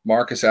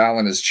 Marcus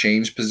Allen has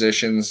changed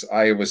positions.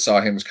 I always saw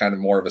him as kind of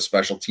more of a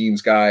special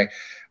teams guy.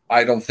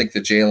 I don't think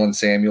the Jalen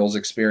Samuels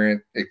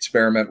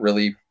experiment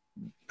really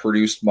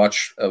produced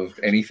much of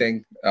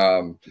anything.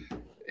 I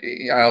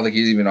don't think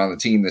he's even on the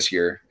team this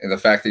year. And the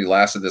fact that he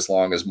lasted this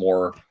long is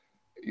more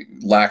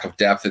lack of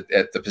depth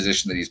at the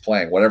position that he's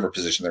playing, whatever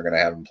position they're going to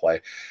have him play.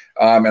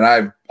 And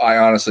I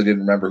honestly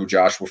didn't remember who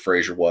Joshua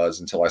Frazier was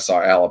until I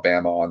saw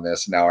Alabama on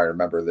this. Now I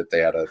remember that they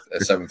had a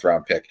 7th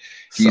round pick.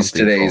 He's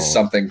today's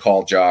something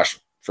called Josh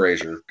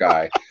Frazier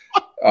guy.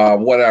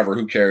 Whatever,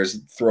 who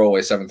cares? Throw away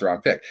 7th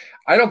round pick.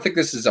 I don't think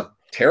this is a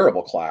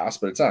terrible class,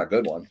 but it's not a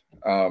good one.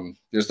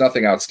 There's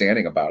nothing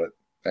outstanding about it.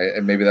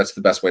 And maybe that's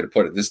the best way to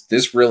put it.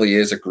 This really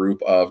is a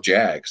group of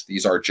Jags.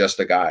 These are just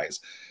the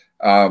guys.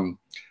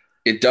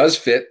 It does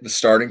fit the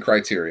starting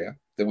criteria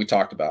that we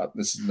talked about.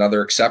 This is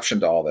another exception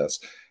to all this.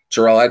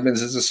 Terrell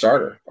Edmunds is a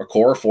starter.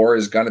 Okorafor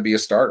is going to be a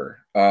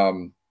starter.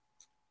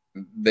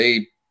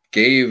 They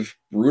gave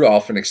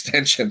Rudolph an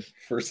extension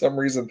for some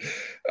reason.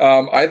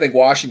 I think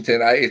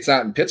Washington, it's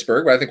not in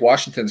Pittsburgh, but I think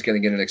Washington's going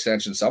to get an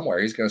extension somewhere.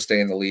 He's going to stay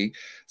in the league.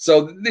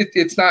 So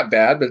it's not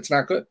bad, but it's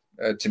not good.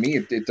 To me,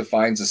 it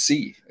defines a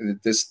C.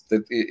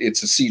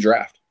 It's a C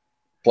draft,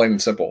 plain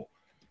and simple.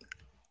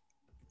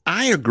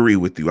 I agree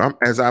with you.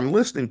 As I'm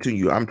listening to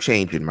you, I'm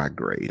changing my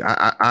grade.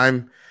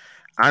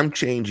 I'm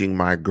changing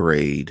my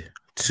grade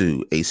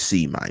to a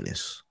C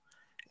minus,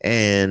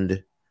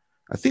 and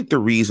I think the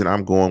reason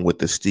I'm going with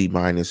the C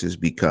minus is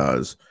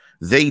because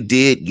they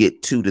did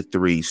get 2 to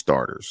 3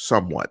 starters,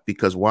 somewhat,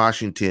 because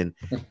Washington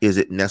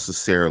isn't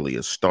necessarily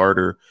a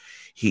starter.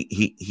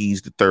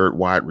 He's the 3rd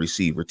wide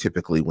receiver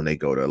typically when they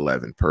go to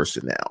 11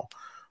 personnel.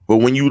 But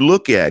when you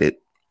look at it,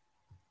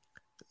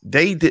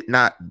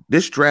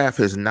 this draft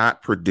has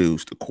not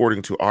produced,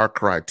 according to our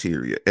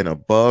criteria, an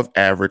above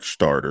average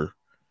starter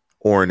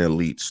or an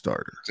elite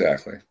starter.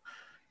 Exactly.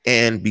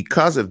 And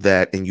because of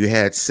that, and you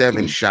had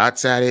 7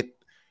 shots at it,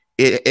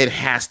 it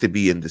has to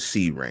be in the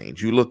C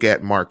range. You look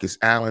at Marcus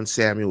Allen,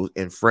 Samuel,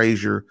 and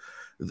Frazier,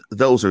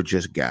 those are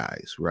just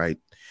guys, right?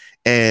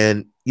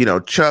 And,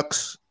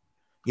 Chuks,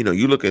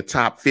 you look at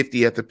top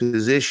 50 at the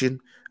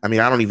position, I mean,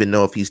 I don't even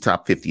know if he's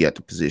top 50 at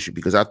the position,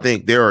 because I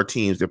think there are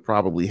teams that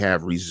probably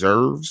have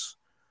reserves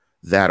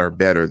that are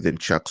better than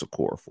Chuck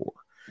Okorafor.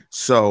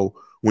 So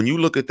when you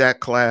look at that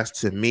class,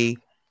 to me,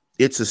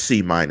 it's a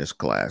C-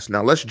 class.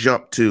 Now let's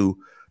jump to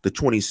the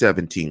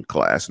 2017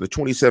 class. In the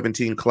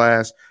 2017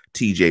 class,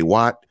 TJ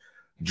Watt,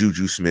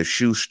 Juju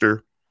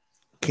Smith-Schuster,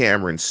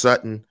 Cameron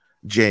Sutton,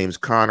 James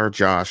Conner,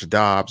 Josh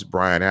Dobbs,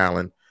 Brian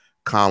Allen,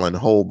 Colin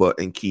Holba,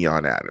 and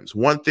Keon Adams.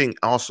 One thing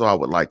also I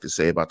would like to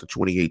say about the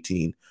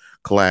 2018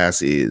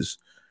 class is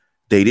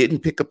they didn't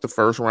pick up the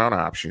first round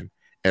option,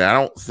 and I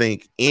don't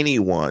think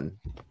anyone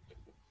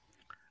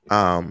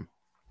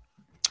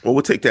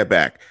we'll take that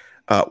back.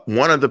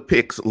 One of the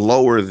picks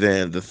lower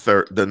than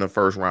the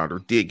first rounder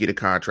did get a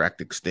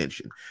contract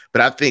extension,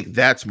 but I think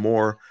that's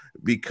more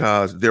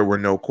because there were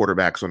no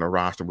quarterbacks on the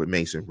roster with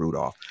Mason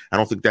Rudolph. I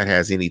don't think that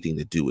has anything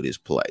to do with his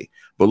play.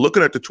 But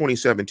looking at the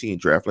 2017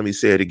 draft, let me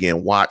say it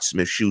again: Watt,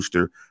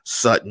 Smith-Schuster,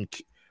 Sutton,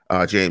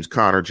 James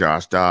Conner,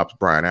 Josh Dobbs,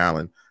 Brian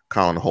Allen,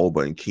 Colin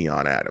Holba, and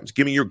Keon Adams.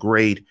 Give me your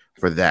grade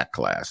for that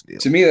class, Neil.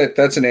 To me,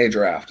 that's an A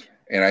draft.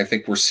 And I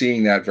think we're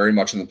seeing that very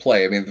much in the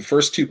play. I mean, the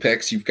first two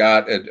picks, you've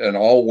got an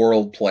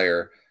all-world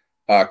player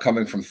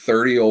coming from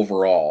 30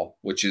 overall,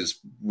 which is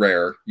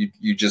rare.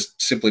 You just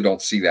simply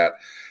don't see that.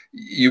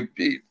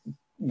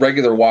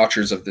 Regular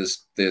watchers of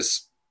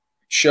this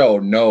show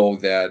know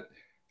that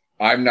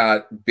I'm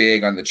not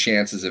big on the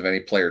chances of any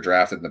player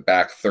drafted in the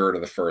back third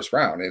of the first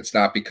round. It's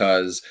not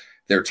because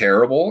they're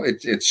terrible.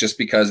 It's just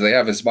because they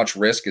have as much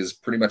risk as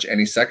pretty much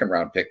any second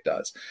round pick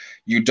does.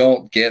 You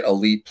don't get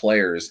elite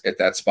players at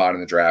that spot in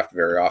the draft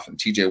very often.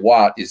 TJ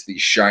Watt is the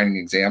shining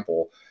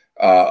example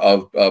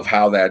of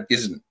how that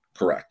isn't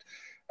correct.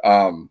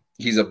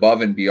 He's above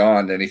and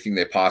beyond anything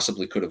they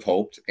possibly could have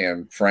hoped.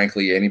 And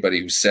frankly, anybody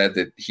who said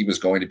that he was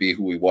going to be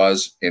who he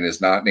was and is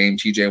not named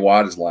TJ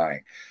Watt is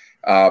lying.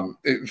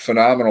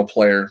 Phenomenal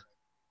player,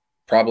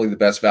 probably the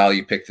best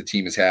value pick the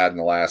team has had in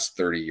the last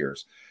 30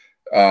 years.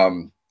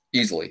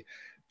 Easily.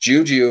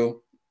 Juju,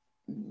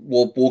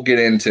 we'll get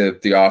into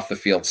the off the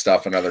field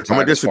stuff another time.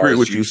 I'm gonna disagree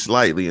with you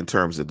slightly in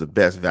terms of the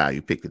best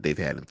value pick that they've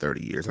had in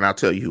 30 years, and I'll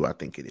tell you who I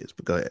think it is.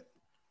 But go ahead.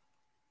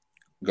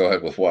 Go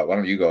ahead with what? Why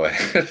don't you go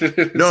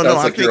ahead?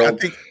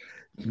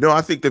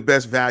 I think the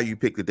best value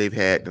pick that they've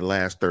had in the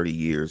last 30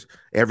 years,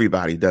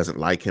 everybody doesn't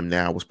like him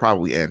now, was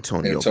probably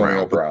Antonio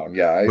Brown.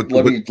 Yeah.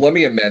 Let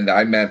me amend that.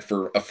 I meant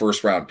for a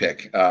first round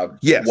pick.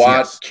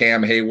 Watt,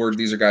 Cam Hayward,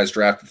 these are guys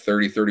drafted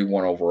 30,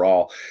 31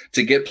 overall.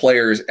 To get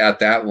players at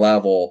that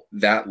level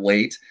that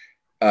late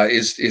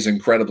is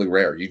incredibly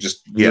rare. You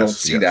don't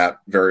see that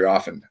very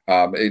often.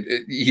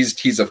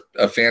 He's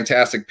a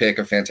fantastic pick,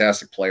 a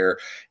fantastic player,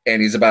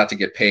 and he's about to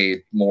get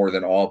paid more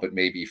than all but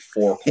maybe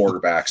 4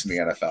 quarterbacks in the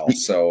NFL.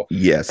 So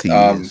yes, he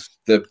is.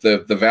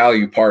 The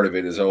value part of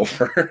it is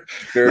over.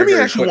 Let me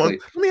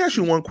ask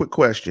you one quick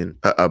question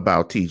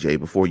about TJ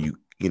before you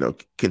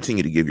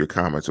continue to give your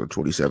comments on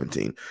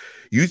 2017.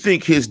 You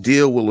think his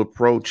deal will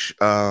approach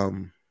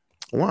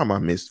why am I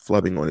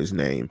flubbing on his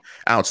name?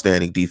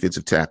 Outstanding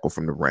defensive tackle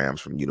from the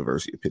Rams from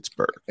University of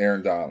Pittsburgh,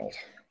 Aaron Donald.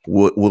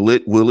 Will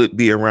it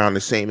be around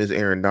the same as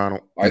Aaron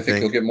Donald? I think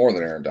he'll get more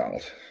than Aaron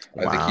Donald.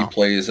 Wow. I think he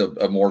plays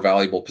a more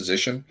valuable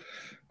position.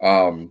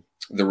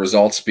 The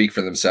results speak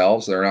for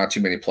themselves. There are not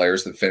too many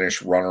players that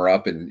finish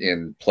runner-up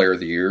in Player of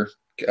the Year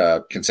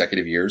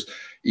consecutive years,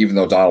 even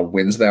though Donald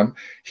wins them.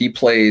 He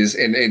plays,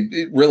 and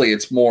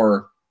it's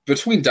more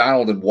between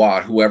Donald and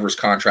Watt. Whoever's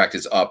contract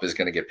is up is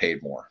going to get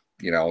paid more.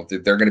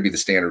 They're going to be the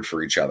standard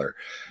for each other.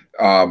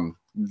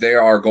 They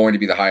are going to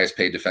be the highest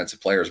paid defensive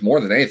players.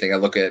 More than anything, I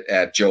look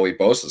at Joey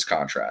Bosa's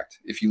contract.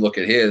 If you look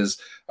at his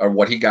or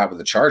what he got with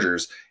the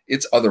Chargers,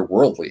 it's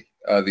otherworldly.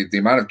 The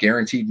amount of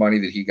guaranteed money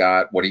that he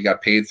got, what he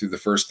got paid through the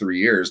first 3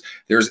 years,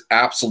 there's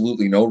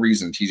absolutely no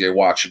reason TJ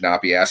Watt should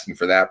not be asking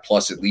for that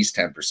plus at least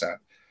 10%.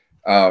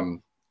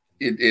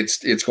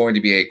 It's going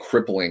to be a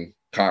crippling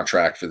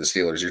contract for the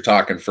Steelers. You're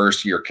talking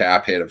first year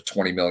cap hit of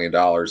 $20 million.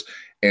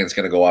 And it's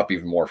going to go up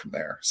even more from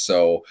there.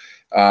 So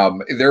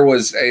there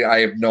was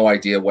I have no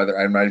idea whether,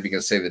 I'm not even going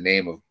to say the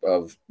name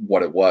of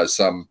what it was,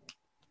 some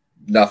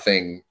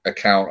nothing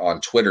account on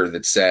Twitter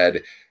that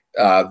said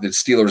that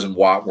Steelers and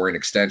Watt were in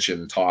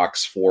extension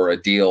talks for a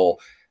deal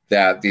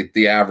that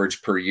the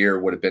average per year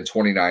would have been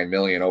 $29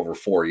 million over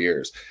 4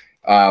 years.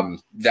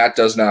 That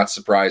does not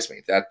surprise me.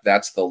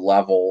 That's the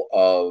level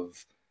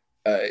of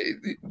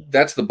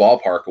that's the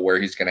ballpark of where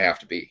he's going to have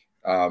to be.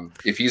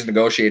 If he's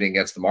negotiating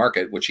against the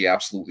market, which he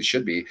absolutely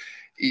should be,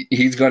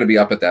 he's going to be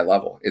up at that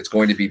level. It's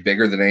going to be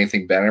bigger than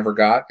anything Ben ever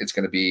got. It's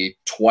going to be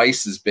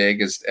twice as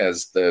big as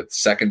the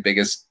second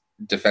biggest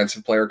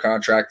defensive player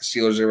contract the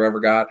Steelers have ever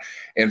got.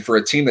 And for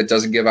a team that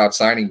doesn't give out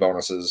signing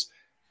bonuses,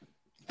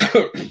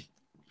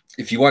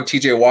 if you want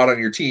TJ Watt on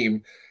your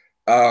team,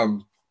 they're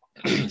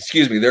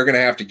going to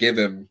have to give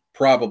him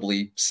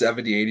probably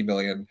 70, 80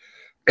 million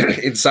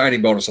in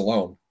signing bonus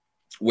alone,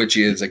 which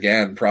is,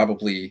 again,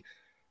 probably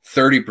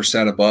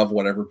 30% above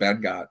whatever Ben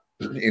got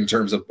in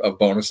terms of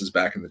bonuses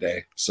back in the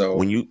day. So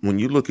when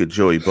you look at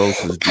Joey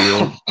Bosa's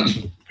deal,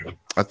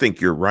 I think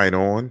you're right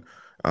on.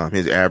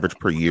 His average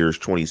per year is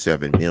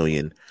 27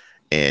 million,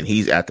 and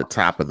he's at the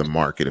top of the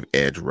market of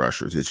edge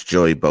rushers. It's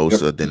Joey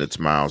Bosa, then it's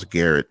Myles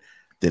Garrett,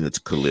 then it's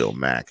Khalil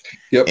Mack.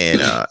 Yep.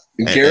 And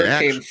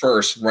Garrett came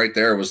first right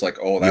there. It was like,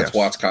 oh, that's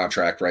Watt's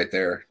contract right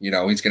there.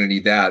 He's going to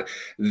need that.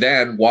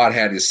 Then Watt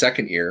had his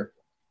second year,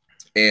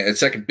 and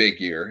second big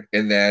year,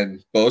 and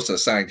then Bosa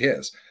signed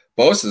his.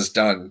 Bosa's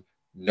done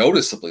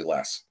noticeably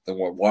less than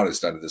what Watt has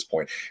done at this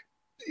point.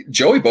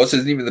 Joey Bosa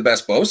isn't even the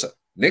best Bosa.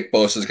 Nick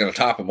Bosa is going to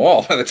top them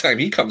all by the time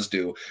he comes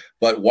due.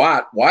 But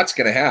Watt's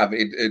going to have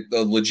a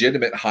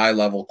legitimate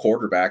high-level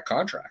quarterback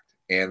contract,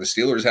 and the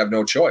Steelers have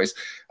no choice.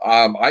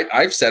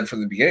 I've said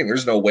from the beginning,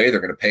 there's no way they're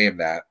going to pay him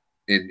that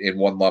in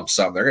one lump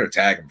sum. They're going to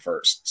tag him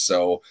first.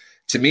 So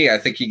to me, I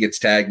think he gets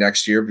tagged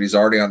next year, but he's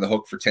already on the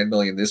hook for $10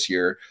 million this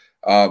year.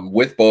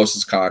 With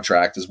Bosa's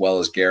contract as well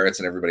as Garrett's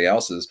and everybody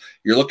else's,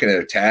 you're looking at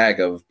a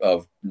tag of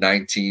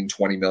 19,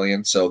 20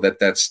 million. So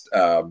that's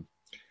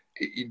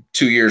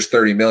 2 years,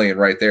 30 million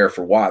right there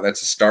for Watt.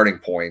 That's a starting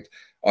point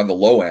on the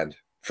low end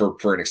for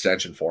an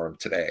extension for him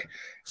today.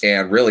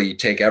 And really, you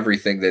take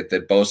everything that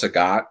Bosa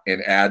got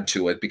and add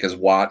to it, because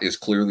Watt is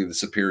clearly the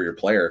superior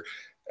player.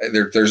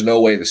 There's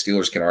no way the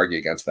Steelers can argue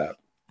against that.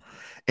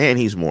 And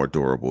he's more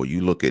durable. You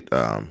look at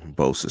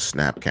Bosa's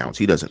snap counts.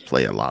 He doesn't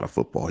play a lot of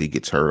football. He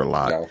gets hurt a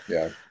lot. No,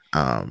 yeah.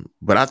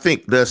 But I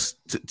think this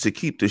to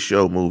keep the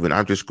show moving,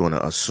 I'm just going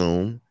to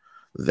assume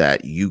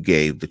that you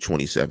gave the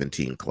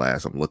 2017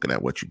 class. I'm looking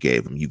at what you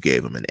gave him. You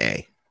gave him an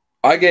A.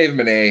 I gave him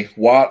an A.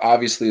 Watt,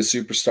 obviously a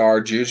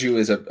superstar. Juju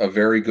is a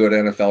very good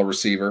NFL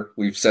receiver.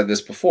 We've said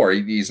this before.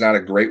 He's not a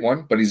great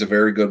one, but he's a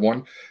very good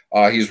one.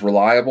 He's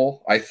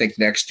reliable. I think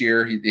next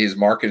year his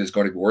market is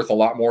going to be worth a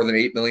lot more than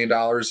 $8 million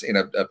in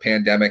a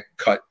pandemic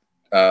cut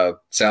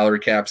salary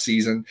cap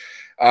season.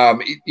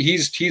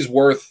 He's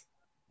worth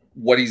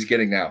what he's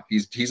getting now.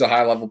 He's a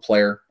high level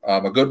player,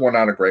 a good one,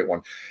 not a great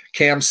one.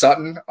 Cam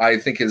Sutton, I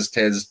think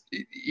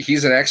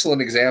he's an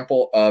excellent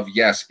example of,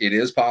 yes, it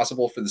is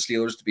possible for the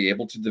Steelers to be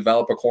able to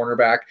develop a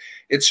cornerback.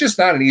 It's just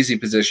not an easy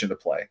position to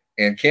play.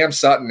 And Cam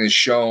Sutton has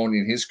shown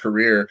in his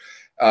career,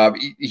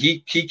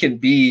 he can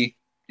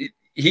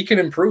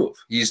improve.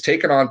 He's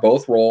taken on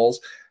both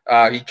roles.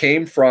 He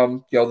came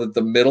from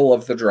the middle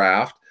of the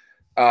draft.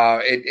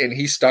 And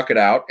he stuck it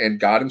out and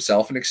got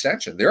himself an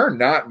extension. There are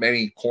not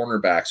many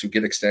cornerbacks who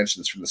get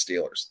extensions from the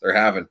Steelers. There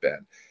haven't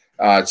been.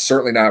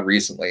 Certainly not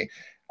recently.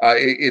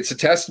 It's a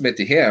testament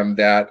to him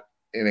that,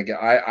 and again,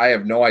 I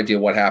have no idea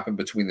what happened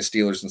between the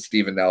Steelers and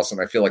Steven Nelson.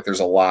 I feel like there's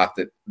a lot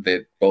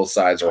that both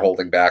sides are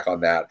holding back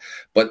on that.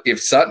 But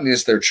if Sutton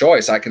is their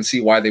choice, I can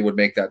see why they would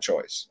make that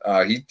choice.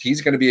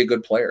 He's going to be a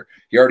good player.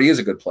 He already is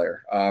a good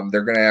player.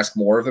 They're going to ask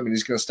more of him, and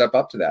he's going to step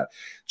up to that.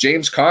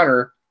 James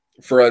Conner,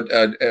 for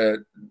a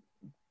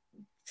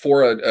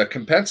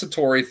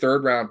compensatory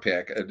third-round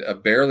pick,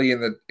 barely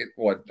in the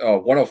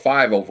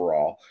 105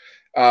 overall,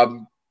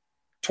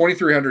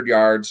 2,300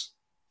 yards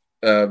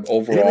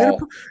overall.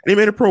 And he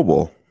made a Pro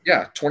Bowl.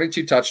 Yeah,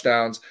 22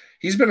 touchdowns.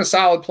 He's been a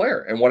solid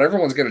player. And what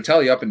everyone's going to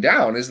tell you up and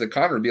down is that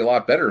Conner would be a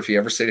lot better if he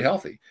ever stayed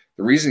healthy.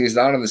 The reason he's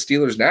not on the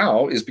Steelers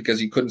now is because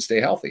he couldn't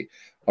stay healthy,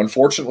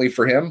 unfortunately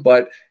for him.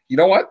 But you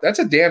know what? That's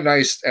a damn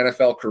nice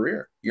NFL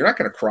career. You're not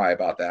going to cry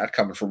about that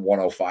coming from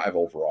 105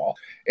 overall.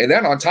 And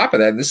then on top of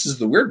that, and this is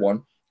the weird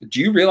one, do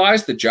you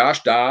realize that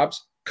Josh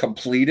Dobbs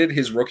completed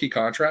his rookie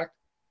contract?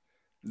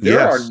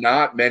 There are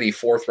not many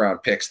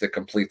fourth-round picks that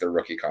complete their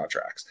rookie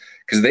contracts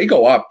because they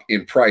go up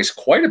in price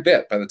quite a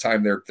bit by the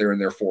time they're in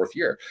their fourth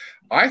year.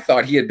 I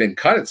thought he had been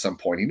cut at some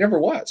point. He never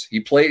was.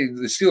 The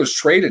Steelers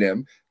traded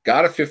him,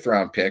 got a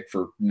fifth-round pick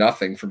for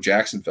nothing from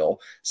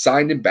Jacksonville,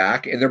 signed him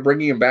back, and they're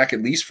bringing him back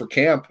at least for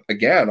camp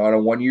again on a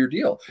one-year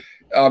deal.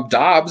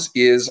 Dobbs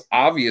is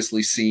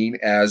obviously seen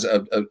as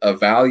a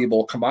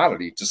valuable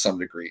commodity to some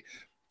degree.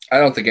 I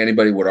don't think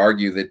anybody would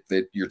argue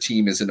that your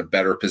team is in a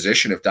better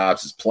position if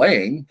Dobbs is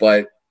playing,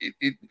 but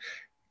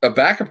a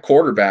backup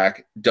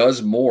quarterback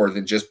does more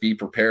than just be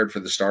prepared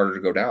for the starter to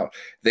go down.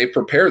 They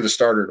prepare the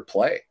starter to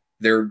play.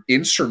 They're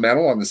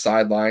instrumental on the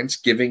sidelines,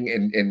 giving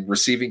and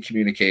receiving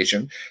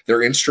communication.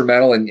 They're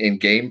instrumental in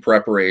game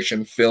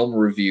preparation, film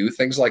review,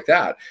 things like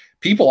that.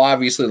 People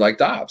obviously like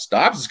Dobbs.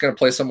 Dobbs is going to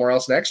play somewhere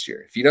else next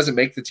year. If he doesn't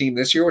make the team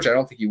this year, which I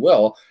don't think he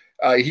will,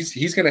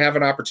 he's going to have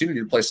an opportunity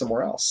to play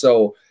somewhere else.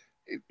 So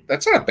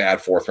that's not a bad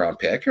fourth-round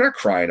pick. You're not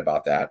crying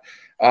about that.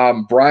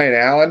 Brian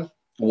Allen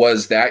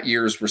was that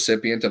year's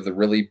recipient of the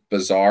really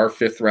bizarre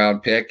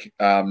fifth-round pick.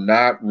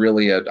 Not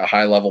really a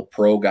high-level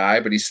pro guy,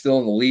 but he's still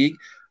in the league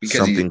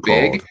because he's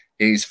big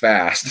and he's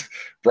fast.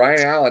 Brian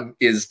Allen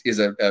is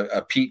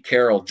a Pete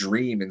Carroll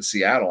dream in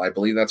Seattle. I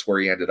believe that's where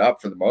he ended up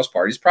for the most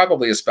part. He's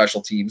probably a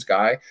special teams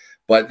guy,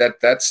 but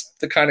that's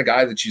the kind of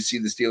guy that you see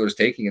the Steelers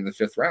taking in the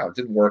fifth round.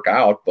 Didn't work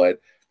out,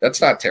 but that's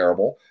not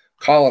terrible.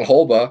 Colin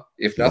Holba,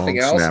 if nothing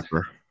else,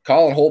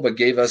 Colin Holba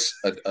gave us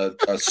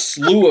a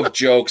slew of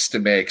jokes to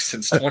make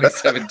since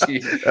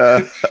 2017.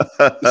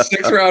 The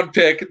sixth-round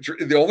pick,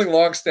 the only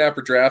long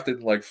snapper drafted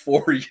in like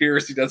 4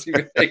 years. He doesn't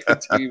even make the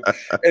team,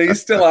 and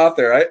he's still out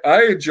there.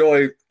 I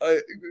enjoy,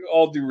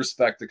 all due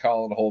respect to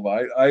Colin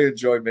Holba, I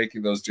enjoy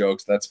making those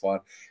jokes. That's fun.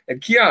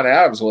 And Keon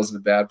Adams wasn't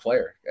a bad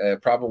player.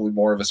 Probably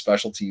more of a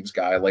special teams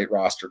guy, late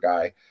roster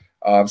guy.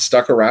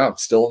 Stuck around,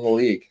 still in the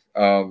league.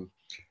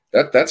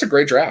 That's a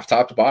great draft,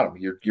 top to bottom.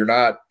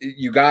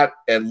 You got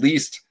at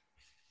least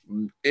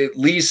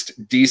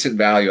decent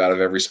value out of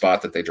every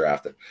spot that they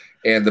drafted.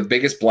 And the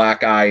biggest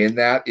black eye in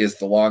that is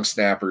the long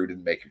snapper who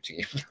didn't make your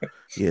team.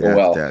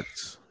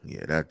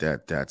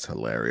 That's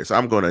hilarious.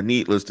 I'm going to,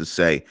 needless to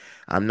say,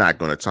 I'm not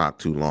going to talk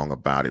too long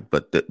about it,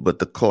 but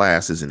the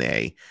class is an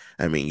A.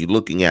 I mean, you're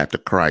looking at the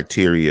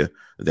criteria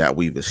that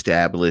we've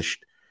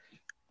established.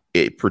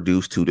 It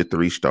produced 2 to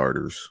 3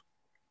 starters.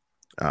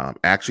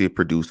 Actually, it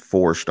produced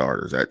 4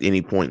 starters. At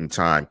any point in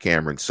time,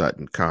 Cameron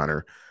Sutton,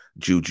 Connor,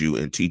 Juju,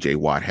 and TJ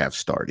Watt have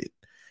started.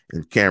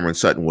 And Cameron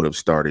Sutton would have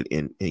started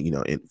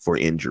for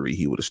injury.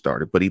 He would have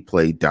started, but he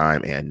played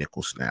dime and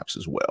nickel snaps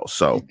as well.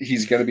 So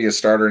he's going to be a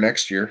starter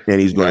next year. And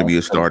he's going to be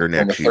a starter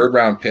next year. From a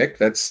 3rd-round pick,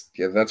 that's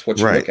what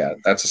you look at.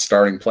 That's a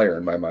starting player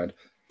in my mind.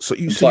 So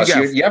you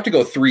have to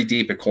go 3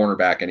 deep at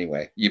cornerback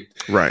anyway.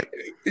 Right.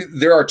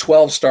 There are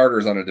 12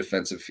 starters on a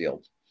defensive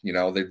field.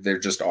 There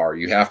just are.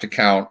 You have to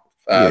count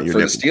for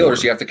the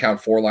Steelers. You have to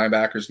count 4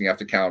 linebackers and you have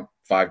to count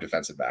 5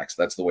 defensive backs.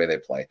 That's the way they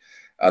play.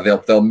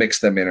 They'll mix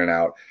them in and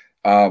out.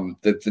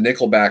 The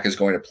nickelback is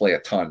going to play a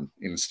ton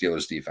in the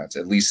Steelers defense,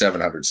 at least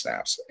 700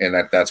 snaps. And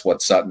that's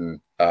what Sutton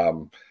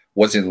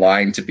was in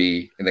line to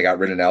be. And they got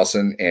rid of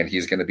Nelson, and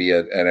he's going to be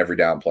an every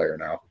down player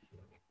now.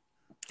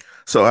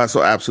 So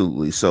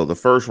absolutely. So the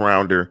first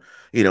rounder,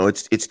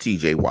 it's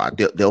TJ Watt.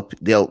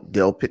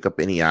 They'll pick up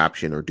any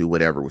option or do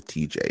whatever with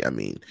TJ. I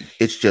mean,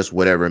 it's just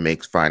whatever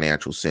makes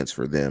financial sense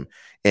for them.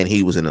 And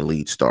he was an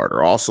elite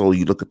starter. Also,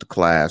 you look at the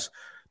class,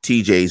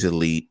 TJ's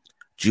elite,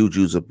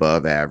 Juju's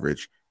above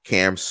average.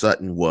 Cam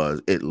Sutton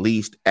was at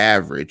least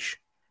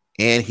average,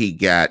 and he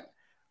got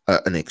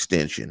an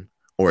extension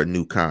or a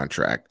new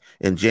contract.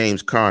 And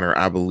James Conner,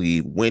 I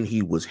believe, when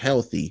he was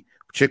healthy,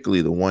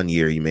 particularly the 1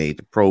 year he made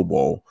the Pro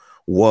Bowl,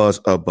 was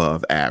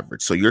above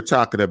average. So you're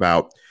talking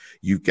about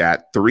you've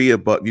got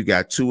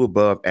 2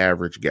 above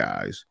average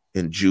guys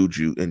in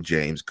Juju and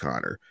James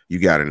Conner. You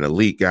got an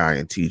elite guy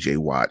in TJ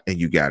Watt, and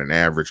you got an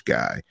average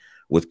guy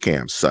with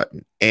Cam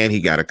Sutton, and he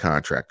got a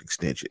contract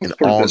extension. And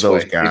all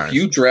those guys. If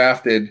you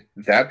drafted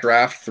that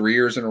draft 3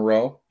 years in a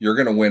row, you're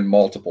going to win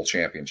multiple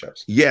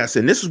championships. Yes,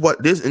 and this is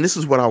what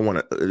I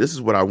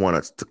want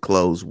us to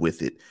close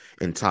with it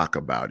and talk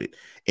about it,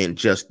 and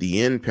just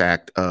the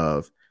impact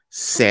of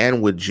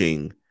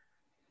sandwiching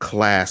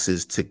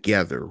classes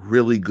together,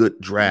 really good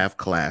draft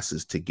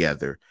classes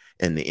together,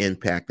 and the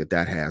impact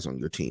that has on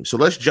your team. So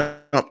let's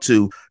jump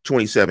to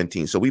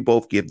 2017. So we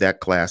both give that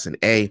class an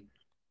A.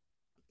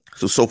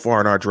 So far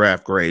in our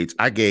draft grades,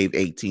 I gave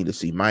 18 a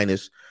C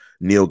minus.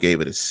 Neil gave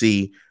it a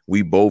C.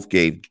 We both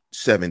gave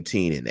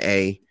 17 an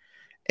A.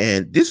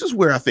 And this is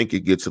where I think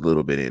it gets a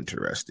little bit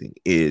interesting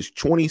is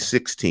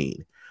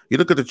 2016. You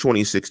look at the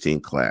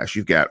 2016 class,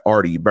 you've got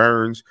Artie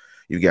Burns,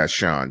 you got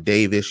Sean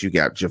Davis, you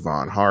got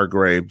Javon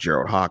Hargrave,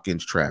 Gerald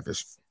Hawkins,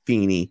 Travis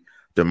Feeney,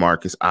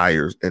 DeMarcus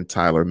Ayers, and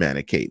Tyler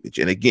Manikavich.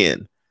 And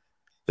again,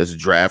 does the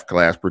draft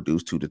class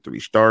produce 2 to 3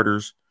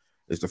 starters?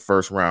 Is the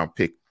first round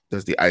pick,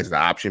 is the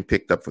option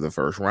picked up for the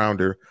first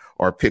rounder,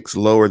 or picks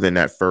lower than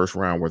that first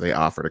round where they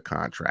offered a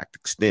contract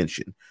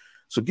extension?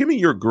 So give me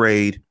your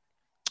grade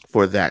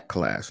for that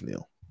class,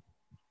 Neil.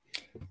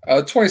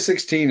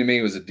 2016 to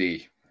me was a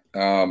D.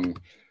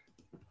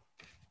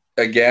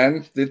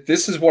 Again,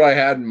 this is what I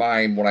had in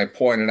mind when I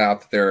pointed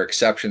out that there are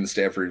exceptions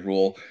to every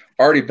rule.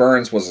 Artie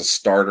Burns was a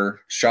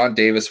starter. Sean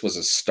Davis was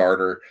a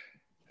starter.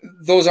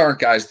 Those aren't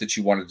guys that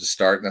you wanted to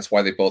start, and that's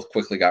why they both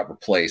quickly got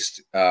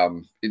replaced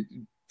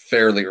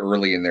fairly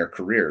early in their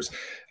careers.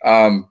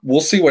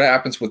 We'll see what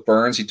happens with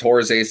Burns. He tore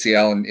his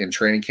ACL in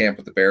training camp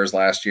with the Bears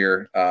last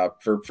year.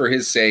 For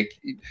his sake,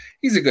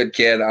 he's a good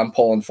kid. I'm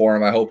pulling for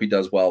him. I hope he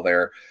does well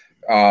there.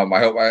 I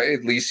hope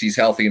at least he's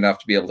healthy enough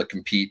to be able to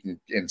compete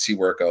and see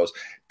where it goes.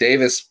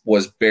 Davis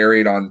was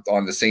buried on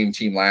the same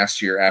team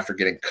last year after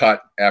getting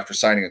cut after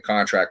signing a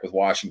contract with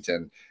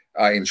Washington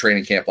in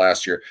training camp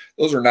last year.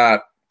 Those are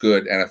not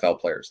good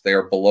NFL players. They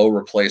are below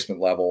replacement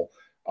level.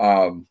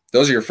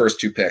 Those are your first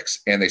 2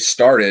 picks, and they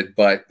started,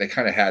 but they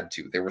kind of had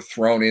to. They were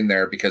thrown in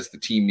there because the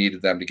team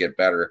needed them to get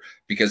better,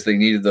 because they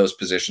needed those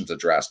positions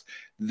addressed.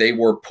 They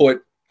were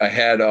put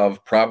ahead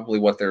of probably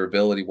what their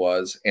ability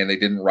was, and they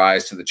didn't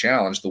rise to the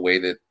challenge the way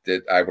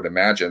that I would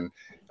imagine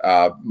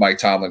Mike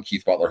Tomlin,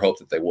 Keith Butler hoped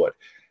that they would.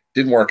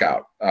 Didn't work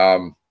out.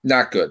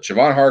 Not good.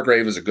 Javon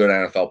Hargrave is a good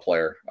NFL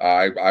player.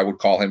 I would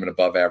call him an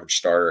above average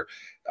starter.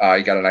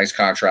 He got a nice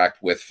contract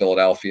with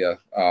Philadelphia.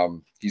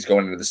 He's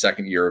going into the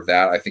second year of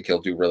that. I think he'll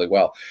do really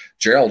well.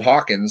 Gerald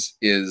Hawkins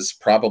is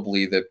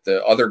probably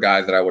the other guy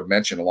that I would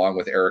mention along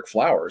with Eric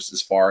Flowers,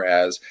 as far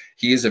as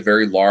he is a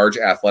very large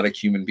athletic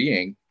human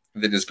being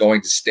that is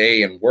going to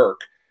stay and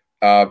work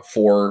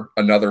for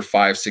another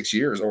 5-6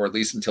 years, or at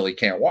least until he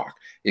can't walk.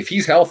 If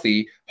he's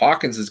healthy,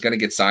 Hawkins is going to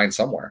get signed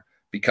somewhere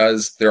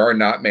because there are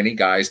not many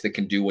guys that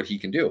can do what he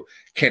can do.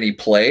 Can he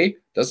play?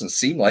 Doesn't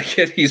seem like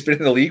it. He's been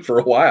in the league for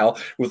a while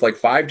with like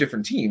 5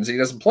 different teams. And he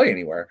doesn't play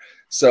anywhere.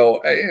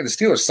 So the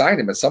Steelers signed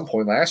him at some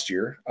point last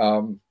year.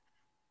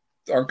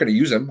 Aren't going to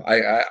use him.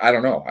 I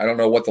don't know. I don't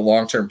know what the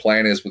long-term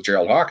plan is with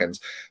Gerald Hawkins.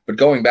 But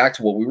going back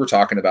to what we were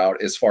talking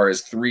about as far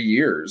as 3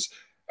 years,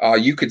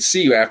 you could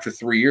see after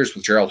 3 years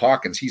with Gerald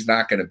Hawkins, he's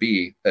not going to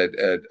be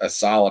a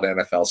solid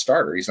NFL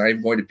starter. He's not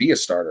even going to be a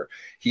starter.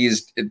 He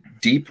is a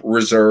deep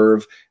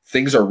reserve.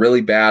 Things are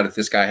really bad if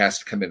this guy has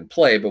to come in and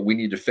play, but we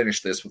need to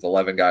finish this with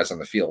 11 guys on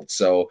the field.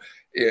 So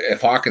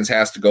if Hawkins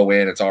has to go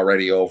in, it's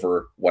already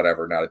over,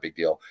 whatever, not a big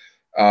deal.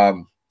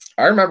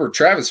 I remember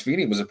Travis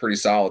Feeney was a pretty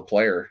solid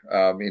player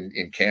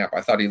in camp.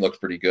 I thought he looked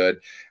pretty good.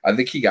 I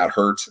think he got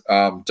hurt.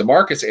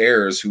 DeMarcus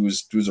Ayers,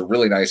 who's a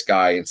really nice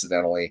guy,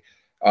 incidentally,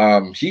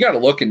 he got a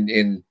look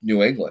in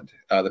New England.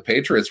 The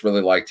Patriots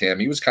really liked him.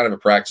 He was kind of a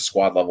practice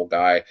squad level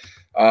guy.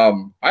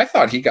 I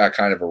thought he got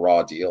kind of a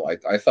raw deal.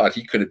 I thought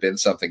he could have been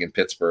something in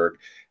Pittsburgh.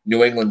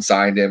 New England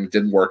signed him,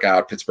 didn't work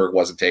out. Pittsburgh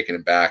wasn't taking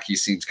him back. He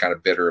seems kind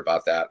of bitter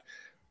about that.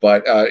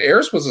 But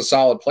Ayers was a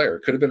solid player.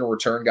 Could have been a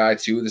return guy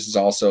too. This is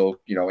also,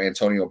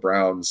 Antonio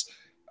Brown's,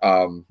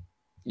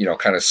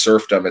 kind of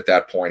serfdom at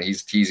that point.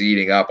 He's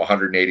eating up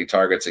 180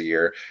 targets a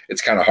year.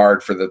 It's kind of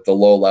hard for the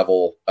low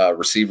level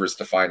receivers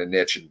to find a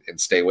niche and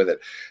stay with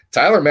it.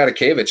 Tyler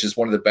Matakevich is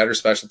one of the better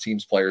special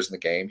teams players in the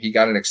game. He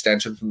got an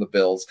extension from the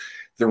Bills.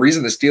 The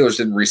reason the Steelers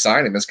didn't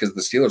re-sign him is because the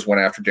Steelers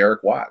went after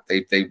Derek Watt.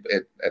 They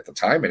at the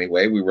time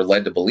anyway, we were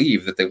led to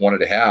believe that they wanted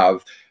to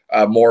have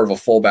more of a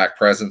fullback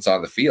presence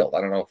on the field. I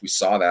don't know if we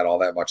saw that all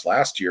that much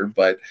last year,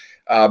 but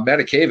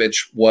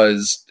Matakevich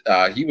was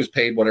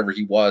paid whatever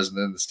he was, and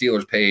then the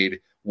Steelers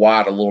paid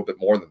Watt a little bit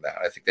more than that.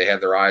 I think they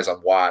had their eyes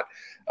on Watt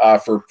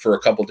for a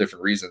couple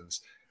different reasons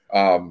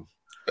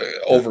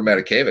over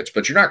Matakevich.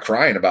 But you're not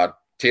crying about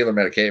Tyler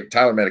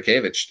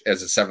Matakevich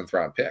as a 7th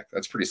round pick.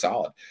 That's pretty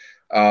solid.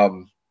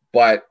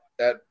 But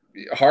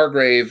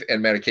Hargrave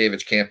and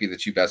Matakevich can't be the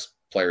 2 best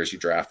players you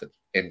drafted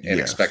and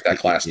expect that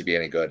class to be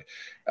any good.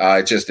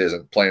 It just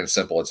isn't, plain and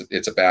simple.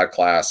 It's a bad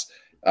class.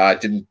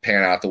 It didn't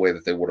pan out the way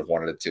that they would have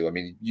wanted it to. I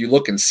mean, you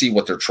look and see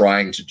what they're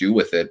trying to do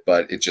with it,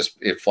 but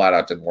it flat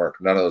out didn't work.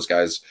 None of those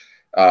guys,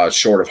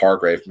 short of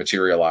Hargrave,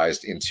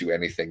 materialized into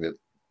anything that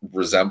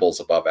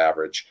resembles above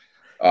average.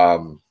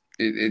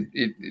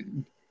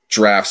 It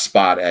draft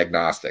spot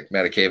agnostic.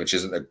 Matakevich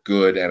isn't a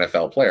good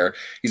NFL player.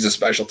 He's a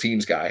special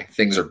teams guy.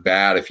 Things are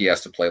bad if he has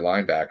to play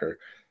linebacker.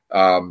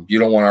 You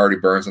don't want Artie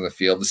Burns on the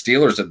field. The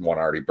Steelers didn't want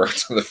Artie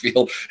Burns on the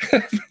field.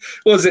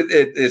 Was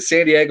it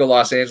San Diego,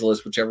 Los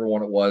Angeles, whichever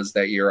one it was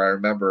that year? I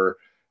remember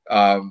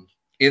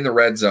in the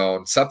red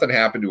zone, something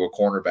happened to a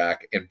cornerback,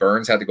 and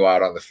Burns had to go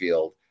out on the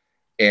field.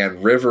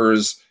 And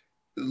Rivers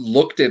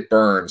looked at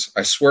Burns,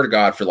 I swear to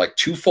God, for like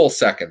 2 full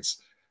seconds,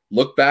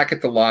 looked back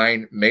at the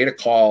line, made a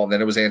call, and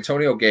then it was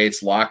Antonio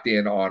Gates locked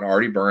in on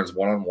Artie Burns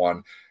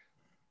one-on-one.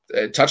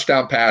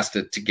 Touchdown pass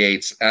to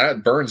Gates.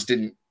 Burns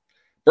didn't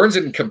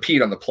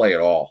compete on the play at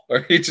all.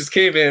 He just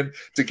came in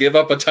to give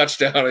up a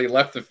touchdown and he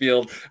left the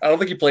field. I don't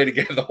think he played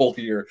again the whole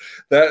year.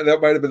 That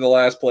might have been the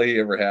last play he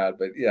ever had.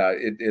 But yeah,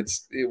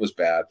 it was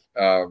bad.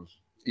 I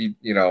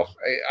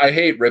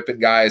hate ripping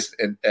guys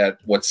at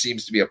what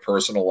seems to be a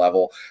personal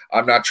level.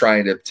 I'm not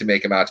trying to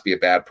make him out to be a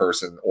bad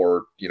person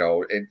or,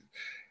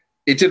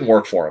 it didn't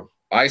work for him.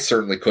 I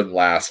certainly couldn't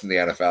last in the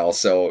NFL.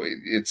 So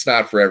it's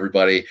not for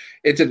everybody.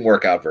 It didn't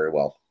work out very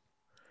well.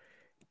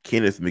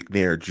 Kenneth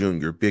McNair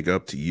Jr., big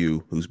up to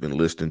you, who's been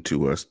listening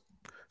to us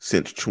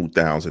since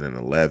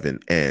 2011.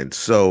 And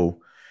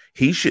so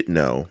he should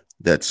know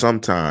that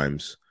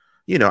sometimes,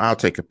 I'll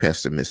take a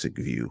pessimistic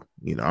view.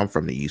 I'm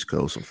from the East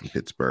Coast. I'm from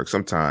Pittsburgh.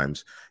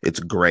 Sometimes it's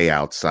gray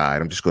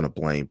outside. I'm just going to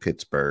blame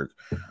Pittsburgh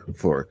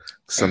for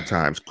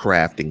sometimes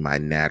crafting my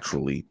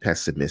naturally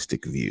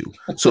pessimistic view.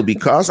 So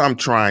because I'm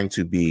trying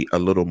to be a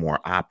little more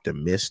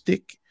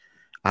optimistic,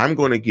 I'm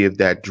going to give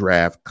that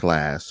draft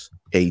class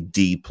a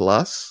D+.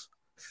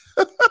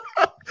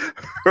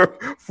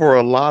 For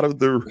a lot of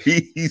the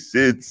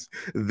reasons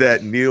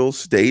that Neil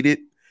stated.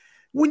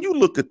 When you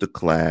look at the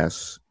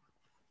class,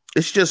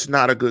 it's just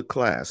not a good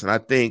class. And I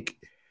think,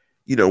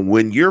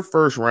 when your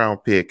first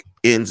round pick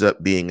ends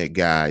up being a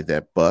guy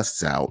that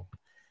busts out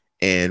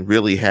and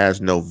really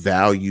has no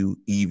value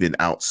even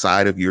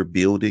outside of your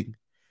building,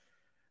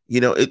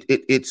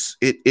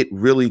 it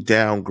really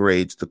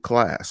downgrades the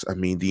class. I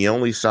mean, the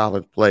only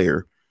solid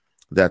player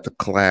that the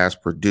class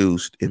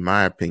produced, in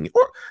my opinion,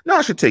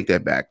 I should take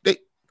that back.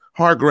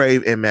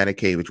 Hargrave and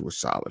Matakevich were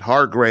solid.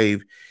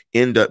 Hargrave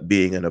ended up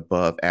being an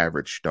above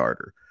average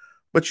starter,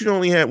 but you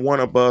only had one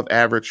above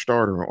average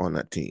starter on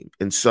that team.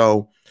 And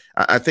so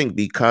I think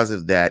because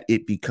of that,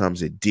 it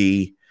becomes a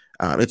D.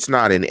 It's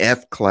not an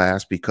F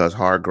class because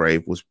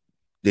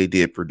they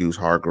did produce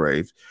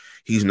Hargrave.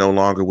 He's no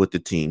longer with the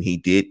team. He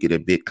did get a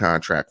big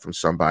contract from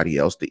somebody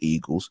else, the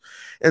Eagles.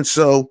 And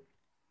so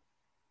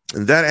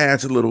And that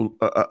adds a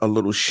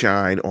little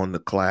shine on the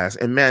class.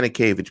 And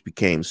Manikevich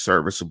became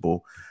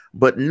serviceable,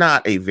 but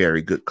not a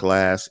very good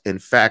class. In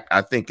fact,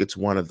 I think it's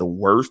one of the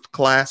worst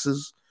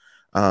classes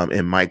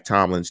in Mike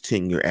Tomlin's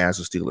tenure as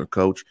a Steeler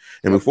coach.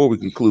 And before we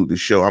conclude the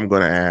show, I'm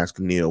going to ask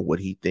Neil what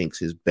he thinks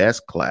his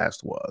best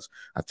class was.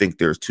 I think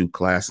there's two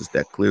classes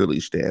that clearly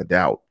stand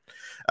out.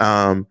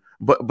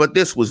 But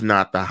this was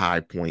not the high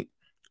point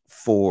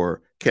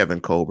for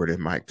Kevin Colbert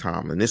and Mike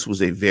Tomlin. This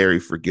was a very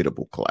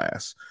forgettable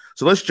class.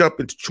 So let's jump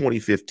into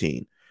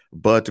 2015.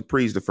 Bud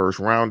Dupree's the first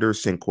rounder,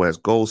 Senquez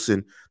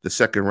Golson, the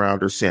second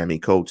rounder, Sammy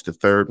Coates, the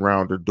third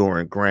rounder,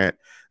 Doran Grant,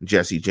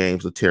 Jesse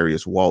James,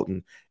 Latarius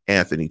Walton,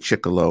 Anthony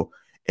Chickalo,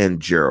 and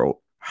Gerald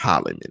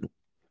Holliman.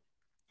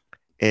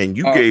 And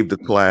you gave the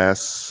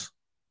class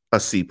a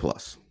C+.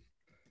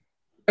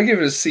 I give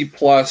it a C+,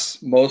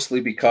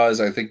 mostly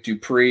because I think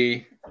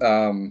Dupree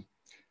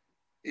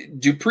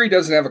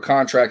doesn't have a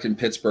contract in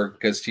Pittsburgh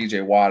because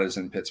TJ Watt is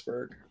in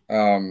Pittsburgh.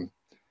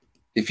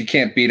 If you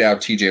can't beat out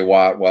TJ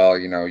Watt, well,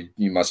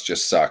 you must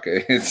just suck.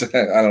 I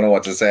don't know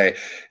what to say.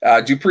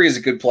 Dupree is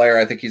a good player.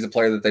 I think he's a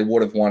player that they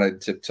would have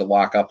wanted to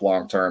lock up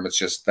long term. It's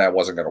just that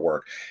wasn't going to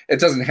work. It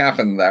doesn't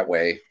happen that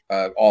way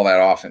all that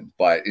often,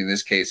 but in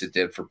this case, it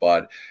did for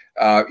Bud.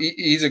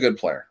 He's a good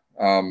player,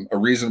 a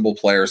reasonable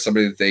player,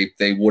 somebody that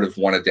they would have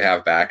wanted to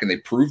have back, and they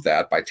proved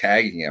that by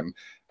tagging him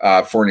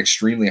for an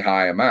extremely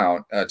high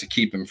amount to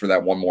keep him for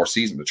that one more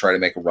season to try to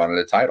make a run at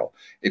a title.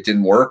 It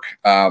didn't work.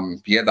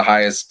 He had the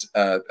highest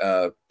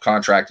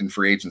contract in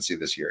free agency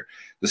this year.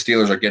 The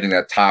Steelers are getting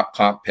that top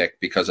comp pick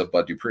because of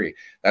Bud Dupree.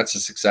 That's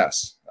a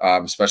success,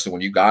 especially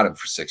when you got him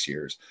for 6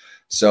 years.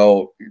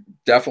 So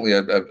definitely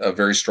a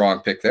very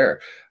strong pick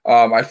there.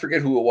 I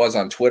forget who it was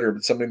on Twitter,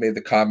 but somebody made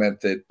the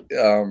comment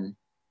that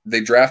they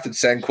drafted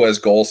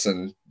Senquez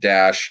Golson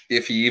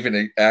if he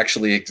even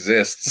actually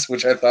exists,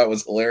 which I thought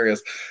was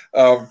hilarious.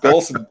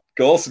 Golson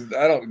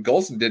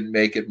didn't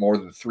make it more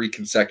than 3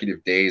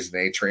 consecutive days in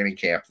any training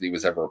camp that he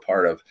was ever a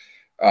part of.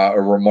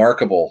 A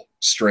remarkable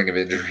string of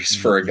injuries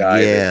for a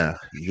guy.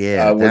 He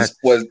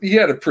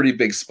had a pretty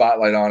big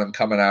spotlight on him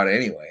coming out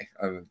anyway.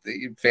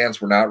 The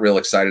fans were not real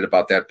excited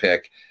about that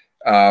pick.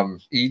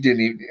 He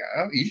didn't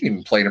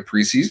even play in a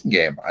preseason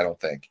game, I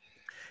don't think.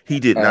 He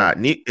did not.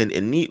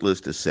 And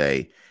needless to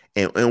say,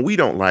 and we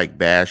don't like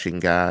bashing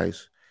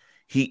guys.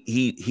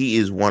 He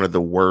is one of the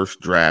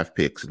worst draft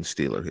picks in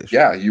Steeler history.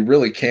 Yeah, you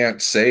really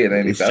can't say it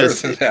any better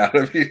than that. I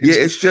mean,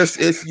 it's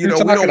we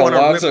don't want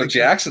Alonzo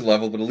Jackson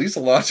level, but at least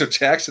Alonzo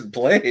Jackson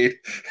played.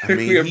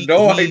 We have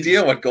no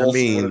idea what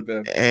Golson would have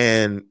been.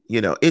 And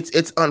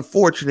it's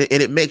unfortunate,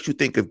 and it makes you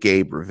think of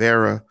Gabe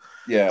Rivera.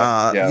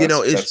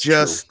 It's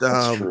just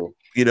true.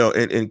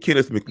 And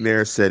Kenneth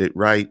McNair said it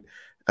right.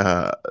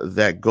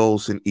 That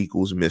Golson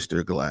equals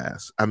Mr.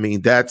 Glass.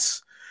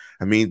 That's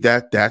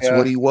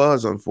what he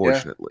was,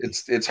 unfortunately. Yeah.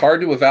 It's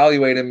hard to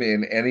evaluate him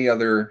in any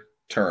other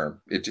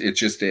term. It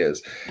just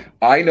is.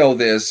 I know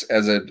this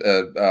as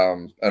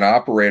an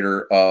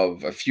operator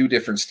of a few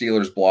different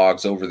Steelers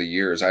blogs over the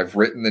years. I've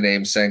written the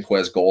name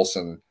Senquez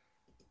Golson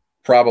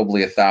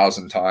probably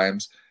 1,000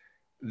 times.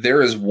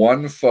 There is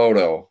one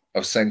photo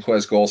of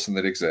Senquez Golson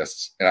that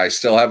exists, and I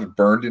still have it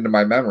burned into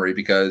my memory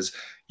because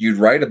you'd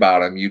write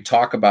about him, you'd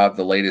talk about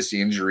the latest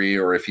injury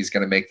or if he's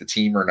going to make the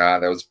team or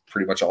not. That was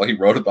pretty much all he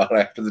wrote about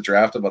after the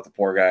draft about the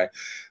poor guy.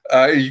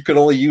 You could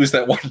only use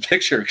that one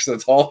picture because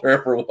that's all there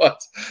ever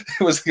was.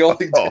 It was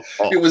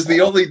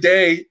the only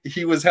day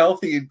he was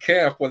healthy in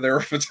camp when there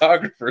were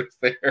photographers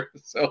there.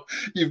 So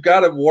you've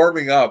got him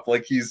warming up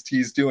like he's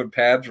doing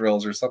pad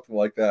drills or something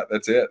like that.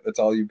 That's it. That's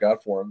all you've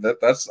got for him.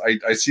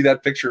 I see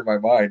that picture in my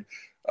mind.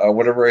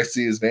 Whenever I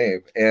see his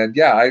name. And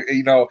yeah,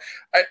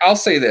 I'll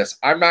say this.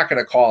 I'm not going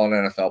to call an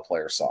NFL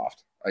player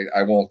soft.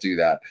 I won't do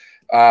that.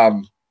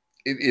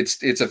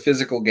 It's a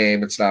physical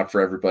game. It's not for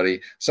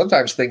everybody.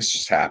 Sometimes things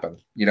just happen,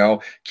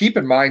 Keep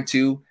in mind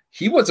too,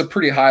 he was a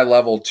pretty high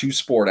level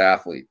 2-sport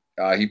athlete.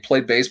 He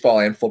played baseball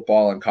and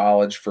football in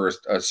college for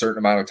a certain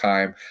amount of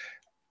time.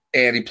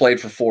 And he played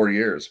for 4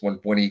 years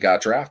when he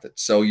got drafted.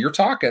 So you're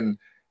talking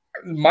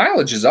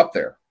mileage is up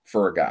there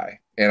for a guy.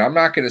 And I'm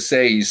not going to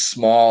say he's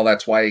small.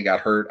 That's why he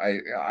got hurt.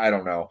 I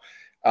don't know.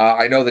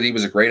 I know that he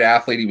was a great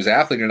athlete. He was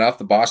athlete enough.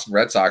 The Boston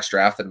Red Sox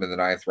drafted him in the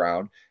 9th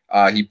round.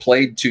 He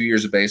played 2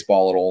 years of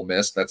baseball at Ole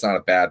Miss. That's not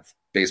a bad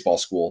baseball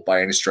school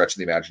by any stretch of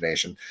the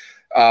imagination.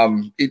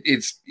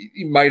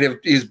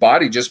 His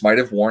body just might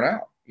have worn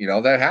out.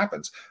 That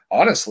happens.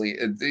 Honestly,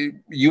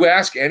 you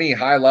ask any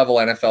high-level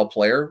NFL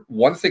player,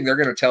 one thing they're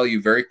going to tell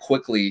you very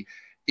quickly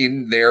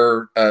in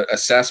their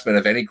assessment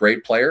of any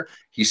great player,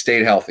 he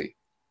stayed healthy.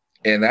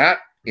 And that,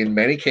 in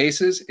many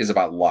cases, is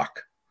about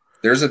luck.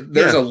 There's a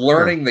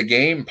learning the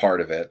game part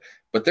of it,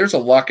 but there's a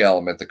luck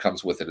element that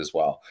comes with it as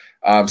well.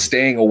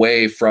 Staying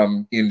away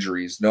from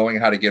injuries, knowing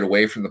how to get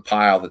away from the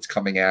pile that's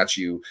coming at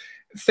you,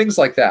 things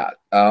like that.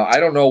 I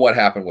don't know what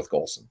happened with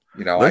Golson.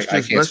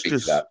 I can't speak to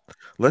that.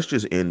 Let's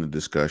just end the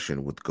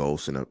discussion with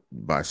Golson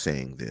by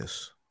saying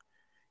this.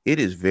 It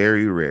is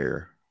very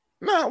rare.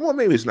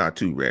 Maybe it's not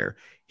too rare.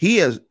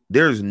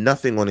 There's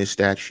nothing on his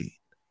stat sheet.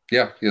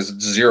 Yeah, he has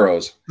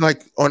zeros.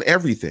 Like on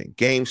everything.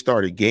 Game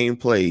started, game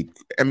played.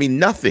 I mean,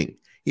 nothing.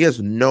 He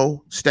has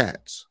no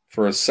stats.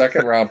 For a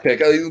second round pick,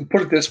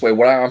 put it this way,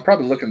 I'm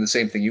probably looking at the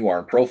same thing you are.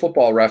 In Pro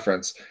Football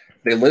Reference,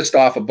 they list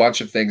off a bunch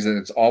of things, and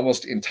it's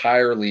almost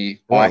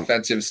entirely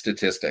offensive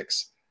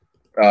statistics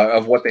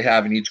of what they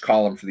have in each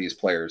column for these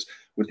players,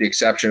 with the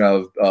exception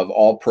of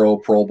all pro,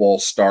 Pro Bowl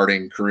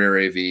starting, career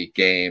AV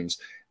games.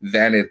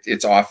 Then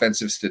it's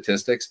offensive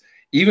statistics.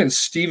 Even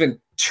Stephon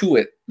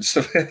Tuitt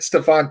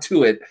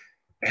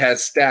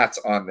has stats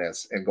on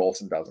this, and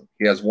Golson doesn't.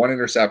 He has 1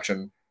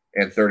 interception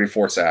and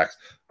 34 sacks.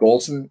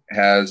 Golson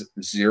has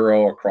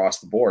 0 across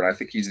the board. I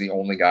think he's the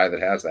only guy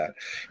that has that.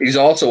 He's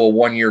also a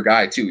 1-year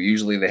guy too.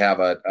 Usually they have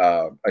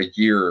a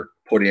year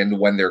put in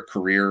when their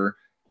career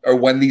or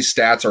when these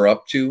stats are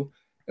up to.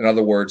 In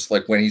other words,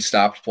 like when he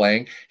stopped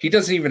playing, he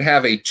doesn't even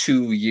have a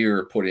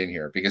 2-year put in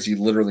here because he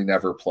literally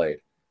never played.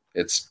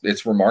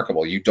 It's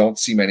remarkable. You don't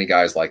see many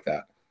guys like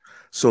that.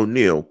 So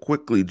Neil,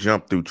 quickly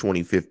jump through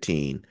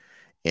 2015,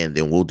 and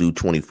then we'll do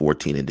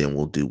 2014, and then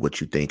we'll do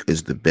what you think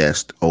is the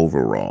best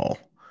overall.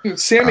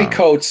 Sammy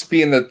Coates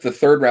being the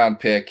 3rd round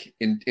pick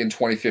in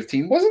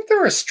 2015, wasn't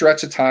there a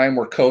stretch of time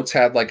where Coates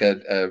had like a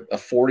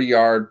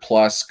 40-yard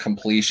plus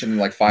completion in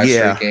like 5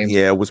 straight games?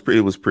 Yeah, it was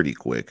pretty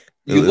quick.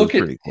 You look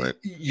at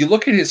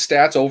his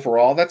stats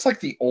overall, that's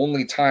like the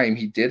only time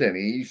he did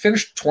any. He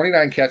finished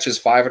 29 catches,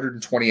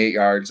 528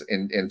 yards,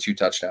 and 2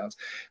 touchdowns.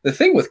 The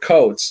thing with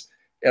Coates,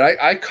 and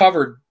I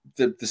covered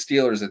the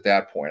Steelers at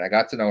that point. I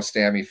got to know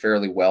Stammy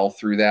fairly well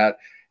through that.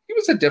 He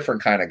was a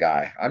different kind of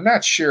guy. I'm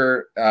not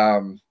sure.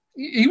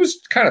 He was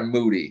kind of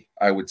moody,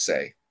 I would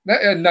say.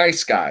 A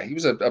nice guy. He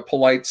was a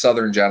polite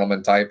Southern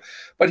gentleman type,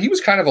 but he was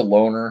kind of a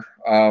loner.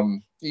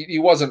 He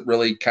wasn't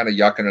really kind of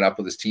yucking it up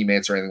with his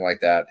teammates or anything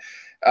like that.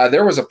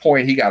 There was a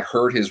point he got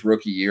hurt his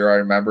rookie year. I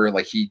remember,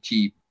 like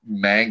he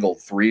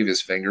mangled 3 of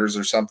his fingers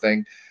or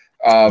something.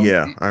 I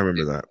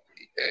remember that.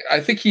 I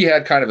think he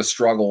had kind of a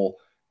struggle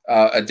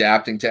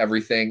adapting to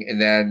everything,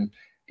 and then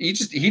he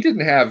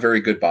didn't have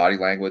very good body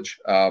language.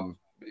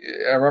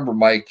 I remember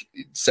Mike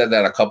said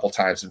that a couple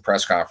times in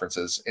press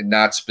conferences, and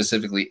not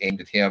specifically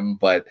aimed at him,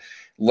 but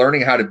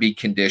learning how to be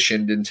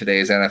conditioned in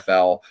today's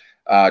NFL,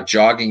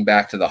 jogging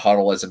back to the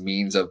huddle as a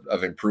means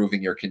of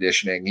improving your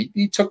conditioning.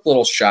 He took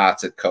little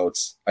shots at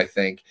Coates, I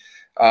think.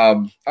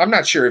 I'm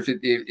not sure if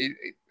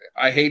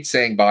I hate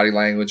saying body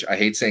language. I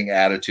hate saying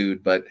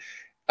attitude, but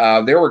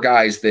there were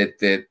guys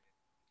that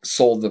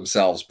sold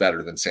themselves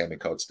better than Sammy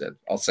Coates did.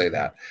 I'll say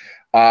that.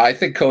 I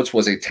think Coates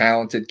was a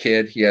talented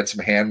kid. He had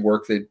some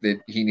handwork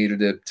that he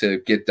needed to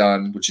get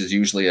done, which is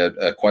usually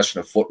a question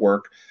of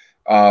footwork.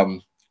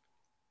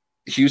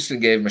 Houston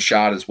gave him a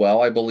shot as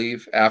well, I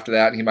believe, after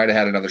that. He might have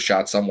had another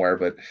shot somewhere,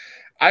 but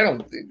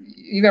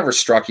he never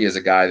struck you as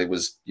a guy that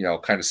was,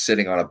 kind of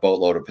sitting on a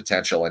boatload of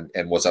potential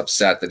and was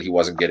upset that he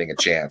wasn't getting a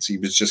chance. He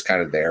was just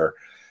kind of there.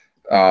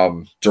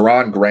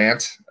 Duron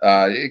Grant,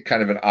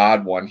 kind of an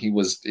odd one. He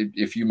was,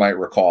 if you might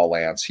recall,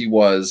 Lance, he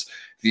was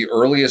the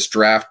earliest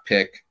draft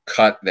pick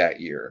cut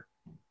that year.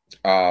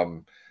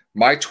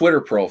 My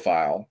Twitter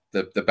profile,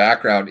 the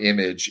background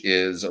image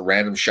is a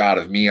random shot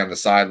of me on the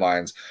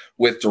sidelines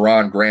with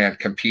Duron Grant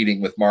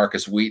competing with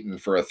Marcus Wheaton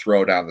for a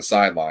throw down the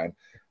sideline.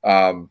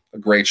 A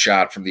great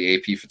shot from the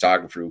AP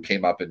photographer who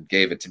came up and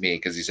gave it to me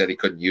because he said he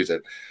couldn't use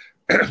it.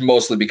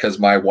 Mostly because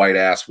my white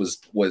ass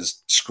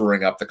was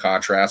screwing up the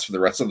contrast for the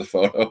rest of the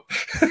photo.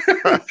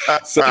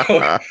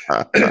 So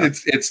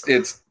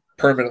it's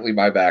permanently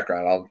my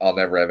background. I'll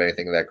never have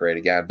anything that great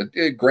again.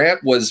 But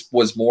Grant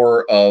was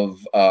more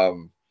of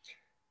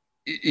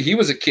he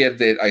was a kid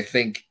that I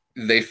think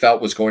they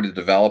felt was going to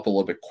develop a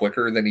little bit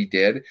quicker than he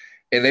did.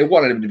 And they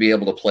wanted him to be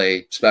able to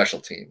play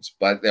special teams,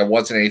 but that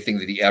wasn't anything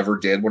that he ever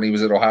did when he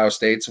was at Ohio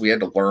State. So we had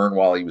to learn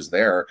while he was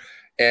there.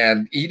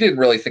 And he didn't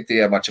really think they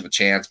had much of a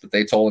chance, but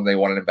they told him they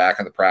wanted him back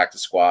on the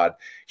practice squad.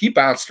 He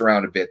bounced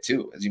around a bit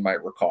too, as you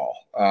might recall.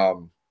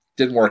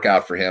 Didn't work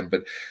out for him.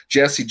 But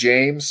Jesse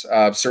James,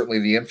 certainly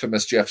the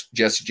infamous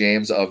Jesse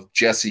James of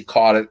Jesse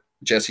caught it,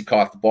 Jesse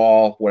caught the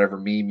ball, whatever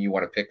meme you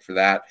want to pick for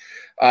that.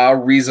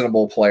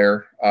 Reasonable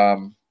player.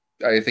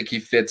 I think he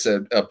fits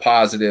a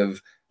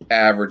positive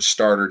average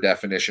starter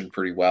definition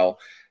pretty well.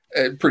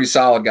 A pretty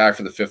solid guy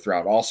for the 5th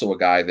round. Also a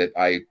guy that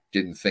I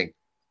didn't think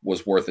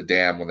was worth a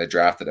damn when they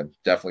drafted him.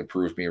 Definitely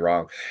proved me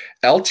wrong.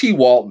 LT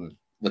Walton,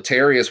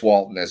 Latarius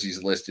Walton, as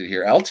he's listed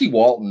here. LT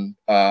Walton,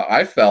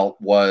 I felt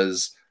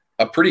was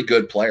a pretty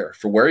good player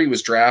for where he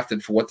was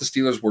drafted, for what the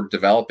Steelers were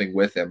developing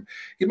with him.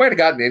 He might have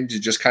gotten into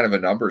just kind of a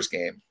numbers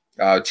game,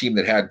 a team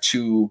that had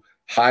 2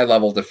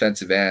 high-level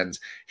defensive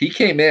ends. He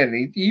came in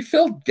and he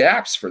filled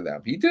gaps for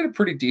them. He did a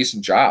pretty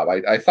decent job.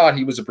 I thought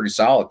he was a pretty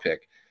solid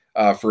pick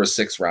for a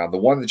 6th round. The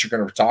one that you're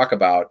going to talk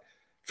about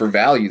for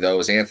value, though,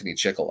 is Anthony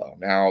Chickillo.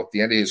 Now, at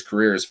the end of his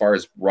career, as far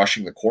as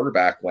rushing the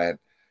quarterback went,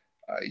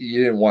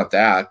 you didn't want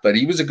that, but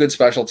he was a good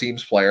special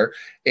teams player,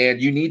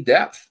 and you need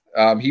depth.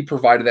 He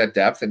provided that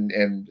depth,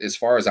 and as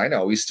far as I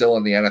know, he's still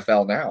in the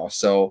NFL now.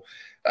 So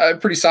a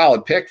pretty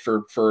solid pick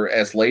for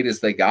as late as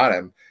they got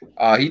him.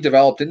 He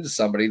developed into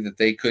somebody that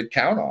they could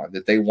count on,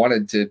 that they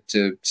wanted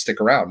to stick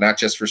around, not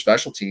just for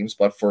special teams,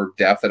 but for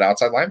depth at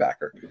outside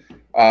linebacker.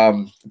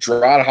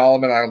 Gerard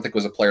Holloman, I don't think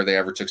was a player they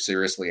ever took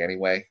seriously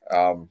anyway.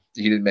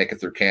 He didn't make it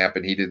through camp,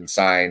 and he didn't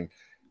sign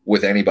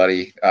with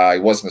anybody. He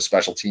wasn't a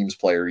special teams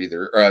player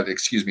either, or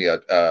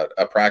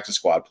a practice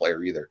squad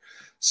player either.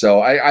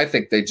 So I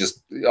think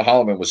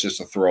Holloman was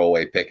just a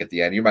throwaway pick at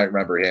the end. You might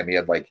remember him. He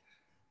had like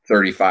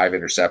 35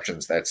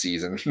 interceptions that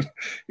season.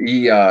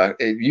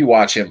 You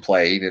watch him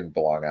play, he didn't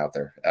belong out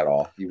there at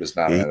all. He was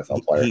not an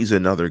NFL player. He's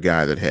another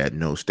guy that had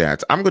no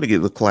stats. I'm going to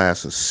give the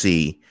class a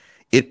C.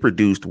 It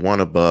produced one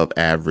above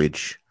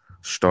average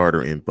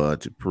starter in Bud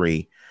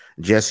Dupree.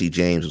 Jesse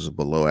James was a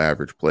below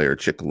average player.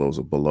 Chickalo's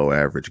a below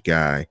average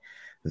guy.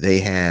 They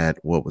had,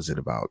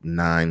 about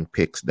 9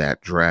 picks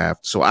that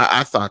draft. So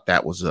I thought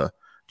that was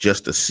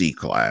just a C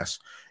class,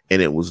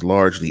 and it was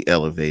largely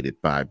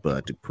elevated by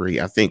Bud Dupree.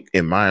 I think,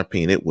 in my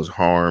opinion, it was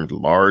harmed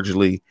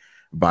largely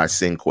by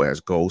Senquez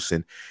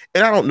Golson.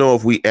 And I don't know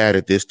if we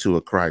added this to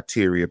a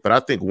criteria, but I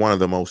think one of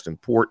the most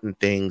important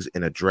things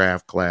in a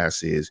draft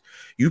class is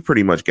you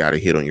pretty much got to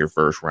hit on your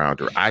first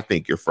rounder. I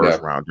think your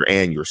first rounder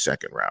and your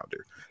second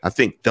rounder. I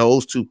think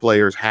those two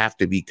players have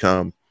to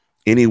become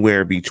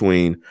anywhere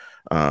between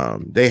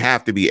they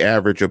have to be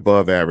average,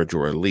 above average,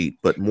 or elite.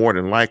 But more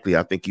than likely,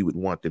 I think you would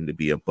want them to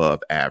be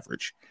above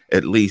average,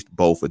 at least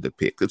both of the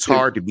picks. It's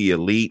hard to be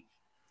elite.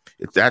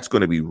 That's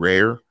going to be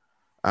rare.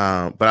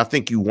 But I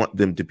think you want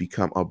them to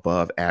become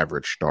above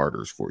average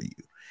starters for you.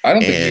 I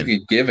don't think you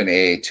could give an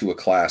A to a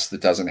class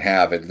that doesn't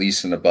have at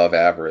least an above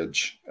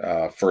average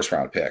first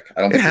round pick.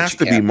 I don't think it has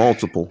to be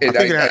multiple. I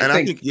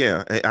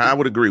think I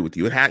would agree with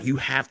you. You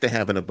have to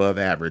have an above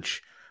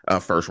average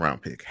first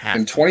round pick.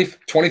 And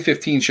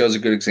 2015 shows a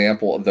good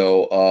example,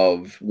 though,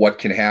 of what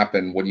can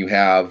happen when you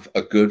have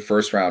a good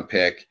first round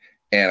pick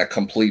and a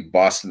complete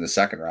bust in the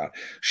second round.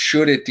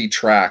 Should it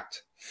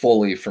detract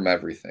fully from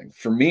everything?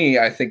 For me,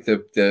 I think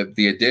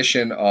the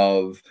addition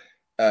of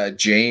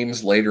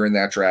James later in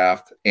that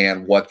draft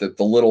and what the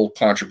little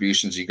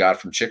contributions you got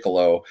from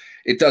Chickalo,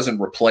 it doesn't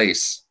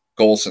replace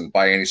Golson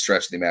by any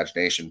stretch of the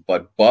imagination,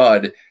 but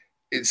Bud,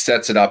 it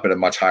sets it up at a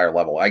much higher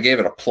level. I gave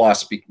it a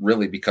plus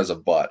really because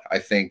of Bud. I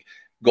think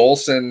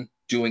Golson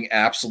doing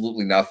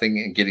absolutely nothing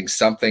and getting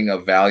something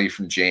of value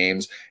from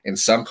James and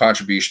some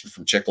contribution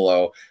from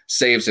Chickalo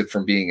saves it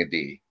from being a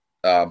D.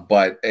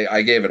 But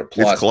I gave it a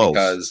plus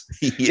because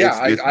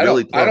I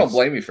don't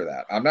blame you for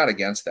that. I'm not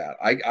against that.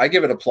 I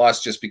give it a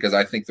plus just because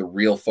I think the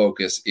real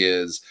focus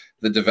is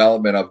the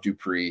development of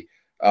Dupree,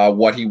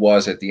 what he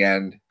was at the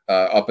end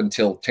up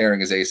until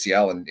tearing his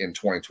ACL in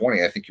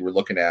 2020. I think you were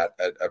looking at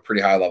a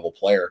pretty high level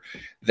player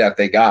that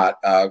they got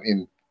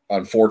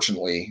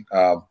unfortunately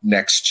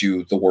next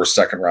to the worst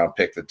second round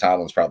pick that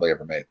Tomlin's probably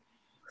ever made.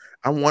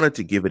 I wanted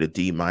to give it a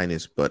D-,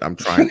 but I'm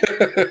trying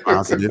to be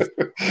positive.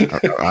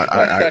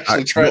 I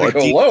actually trying to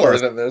go lower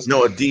than this.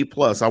 No, a D+.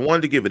 I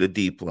wanted to give it a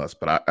D+,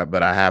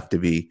 but I have to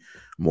be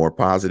more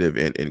positive.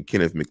 And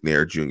Kenneth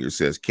McNair Jr.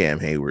 says Cam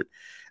Hayward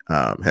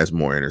has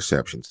more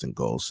interceptions than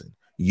Golson.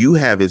 You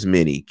have as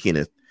many,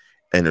 Kenneth,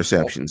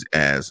 interceptions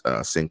as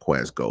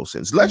Senquez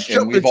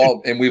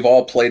Golson. We've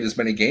all played as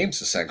many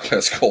games as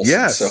Senquez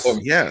Golson.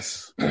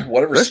 Yes.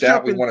 Whatever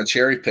stat we want to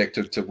cherry pick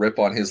to rip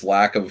on his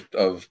lack of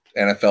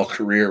NFL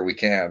career, we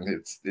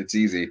can. It's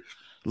easy.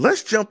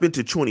 Let's jump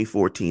into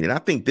 2014, and I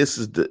think this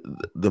is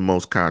the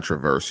most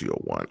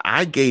controversial one.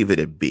 I gave it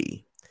a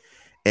B,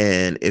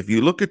 and if you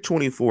look at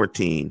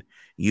 2014,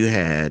 you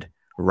had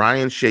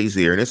Ryan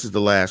Shazier, and this is the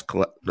last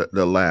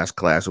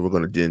class, and we're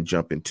going to then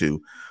jump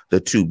into the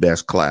two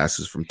best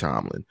classes from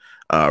Tomlin.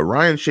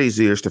 Ryan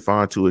Shazier,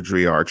 Stephon Tuitt,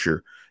 Dre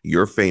Archer,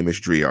 your famous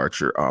Dre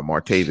Archer,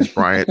 Martavis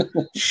Bryant,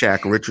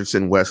 Shaq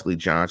Richardson, Wesley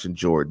Johnson,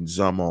 Jordan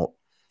Zumwalt,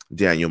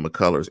 Daniel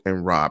McCullers,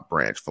 and Rob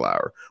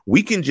Branchflower.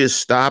 We can just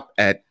stop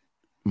at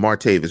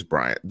Martavis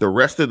Bryant. The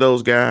rest of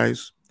those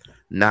guys,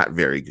 not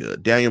very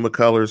good. Daniel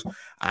McCullers,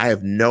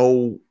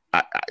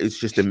 it's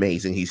just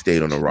amazing he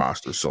stayed on the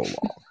roster so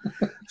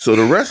long. So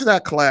the rest of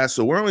that class,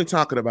 we're only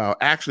talking about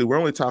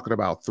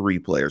 3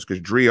 players because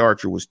Dre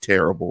Archer was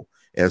terrible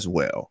as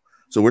well.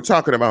 So we're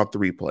talking about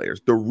 3 players.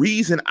 The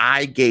reason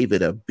I gave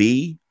it a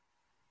B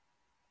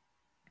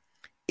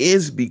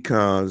is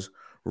because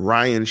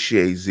Ryan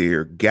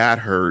Shazier got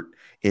hurt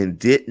and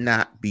did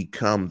not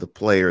become the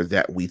player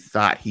that we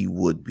thought he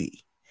would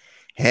be.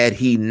 Had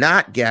he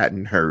not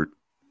gotten hurt,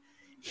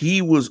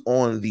 he was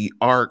on the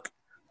arc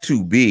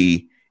to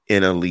be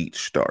an elite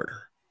starter.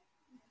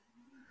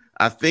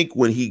 I think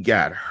when he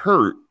got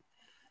hurt,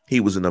 he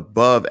was an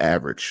above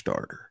average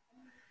starter.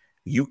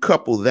 You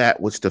couple that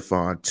with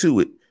Stephon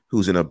Tuitt,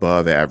 who's an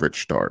above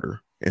average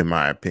starter, in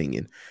my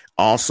opinion.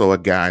 Also a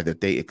guy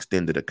that they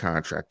extended a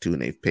contract to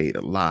and they've paid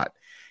a lot.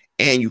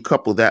 And you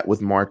couple that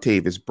with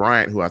Martavis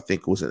Bryant, who I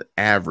think was an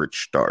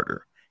average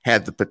starter,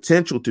 had the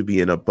potential to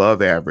be an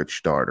above average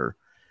starter,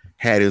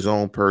 had his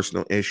own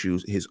personal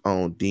issues, his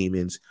own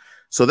demons.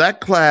 So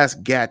that class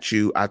got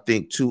you, I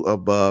think, 2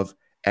 above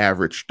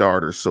average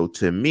starters. So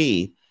to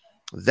me,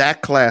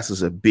 that class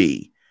is a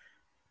B.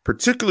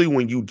 particularly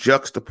when you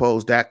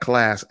juxtapose that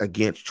class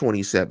against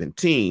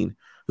 2017,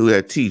 who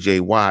had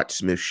TJ Watt,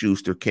 Smith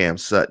Schuster, Cam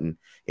Sutton,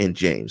 and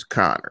James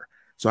Conner.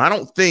 So I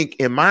don't think,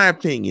 in my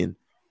opinion,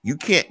 you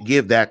can't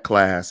give that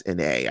class an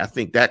A. I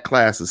think that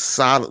class is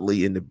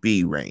solidly in the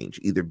B range,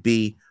 either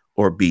B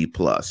or B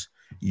plus.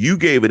 You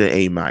gave it an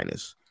A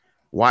minus.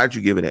 Why did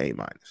you give it an A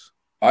minus?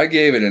 I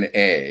gave it an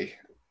A.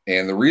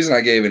 And the reason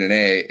I gave it an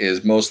A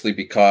is mostly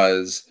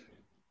because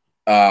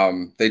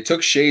they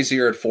took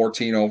Shazier at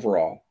 14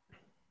 overall.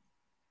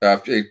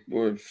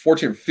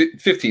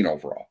 15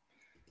 overall.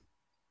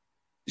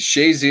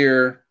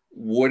 Shazier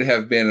would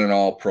have been an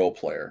all-pro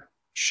player.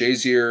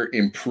 Shazier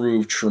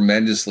improved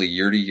tremendously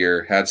year to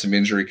year, had some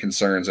injury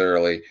concerns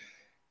early.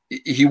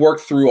 He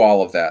worked through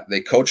all of that.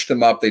 They coached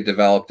him up. They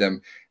developed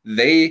him.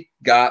 They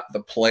got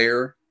the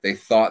player they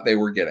thought they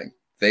were getting.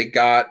 They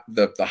got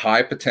the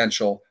high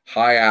potential,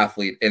 high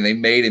athlete, and they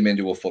made him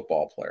into a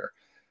football player.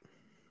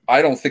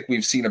 I don't think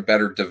we've seen a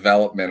better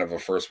development of a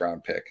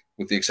first-round pick,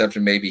 with the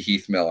exception maybe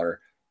Heath Miller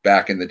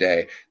back in the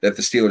day, that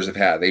the Steelers have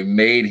had. They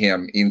made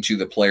him into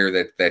the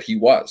player that he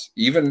was,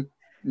 even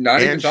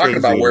not even talking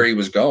about where he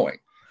was going.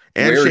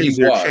 And where he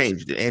was.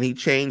 Changed it, and he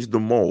changed the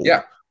mold.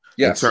 Yeah.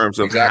 Yes, in terms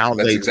of how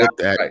they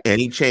looked at, right.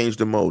 And he changed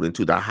the mold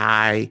into the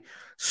high,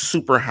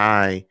 super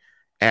high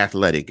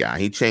athletic guy.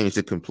 He changed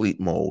the complete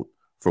mold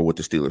for what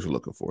the Steelers are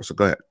looking for. So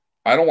go ahead.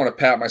 I don't want to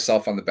pat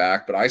myself on the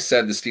back, but I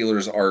said the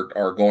Steelers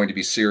are going to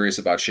be serious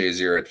about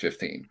Shazier at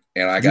 15,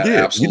 and I got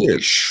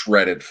absolutely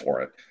shredded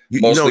for it.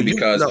 Mostly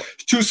because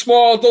too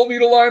small, don't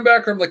need a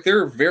linebacker. I'm like,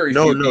 there are very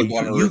few people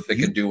on earth that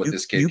can do what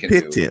this kid can do.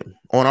 You picked him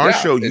on our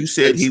show. You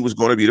said he was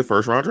going to be the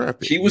first round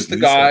draft pick. He was the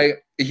guy.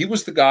 He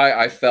was the guy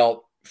I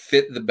felt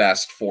fit the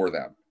best for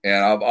them.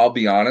 And I'll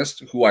be honest,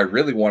 who I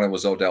really wanted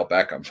was Odell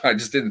Beckham. I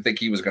just didn't think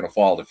he was going to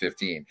fall to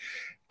 15.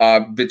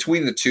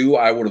 Between the two,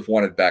 I would have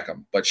wanted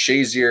Beckham. But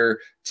Shazier,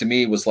 to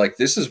me, was like,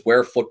 this is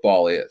where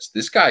football is.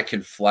 This guy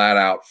can flat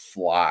out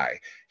fly.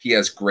 He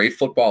has great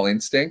football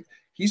instinct.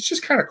 He's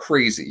just kind of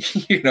crazy.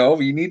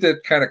 You need to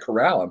kind of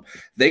corral him.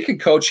 They can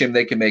coach him.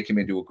 They can make him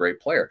into a great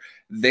player.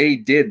 They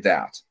did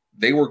that.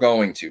 They were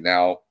going to.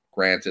 Now,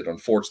 granted,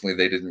 unfortunately,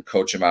 they didn't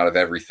coach him out of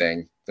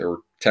everything. There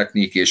were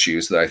technique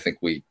issues that I think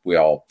we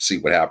all see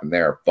what happened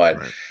there. But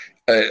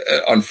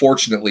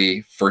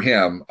unfortunately for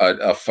him,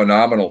 a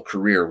phenomenal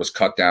career was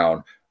cut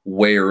down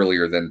way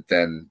earlier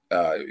than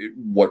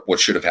what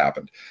should have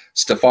happened.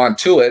 Stephon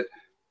Tuitt,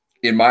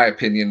 in my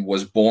opinion,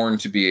 was born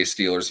to be a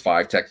Steelers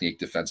 5 technique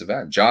defensive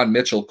end. John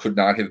Mitchell could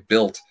not have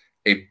built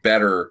a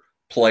better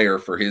player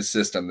for his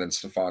system than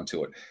Stephon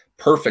Tuitt.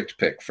 Perfect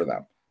pick for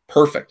them.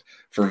 Perfect.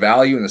 For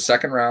value in the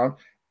second round,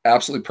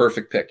 absolutely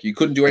perfect pick. You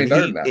couldn't do any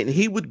better than that. And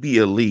he would be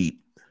elite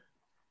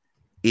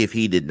if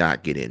he did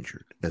not get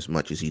injured as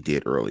much as he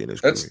did early in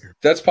his career.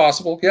 That's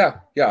possible. Yeah,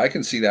 I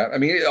can see that. I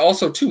mean,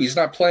 also, too, he's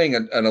not playing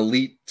an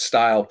elite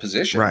style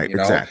position. Right,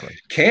 exactly.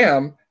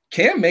 Cam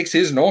makes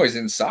his noise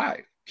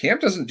inside. Cam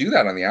doesn't do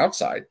that on the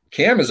outside.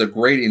 Cam is a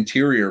great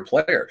interior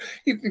player.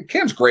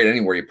 Cam's great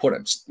anywhere you put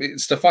him.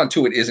 Stephon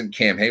Tuitt isn't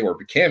Cam Hayward,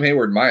 but Cam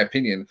Hayward, in my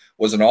opinion,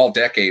 was an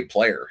all-decade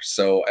player.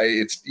 So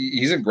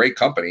he's in great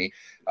company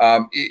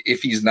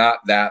if he's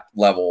not that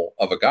level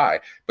of a guy.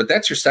 But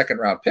that's your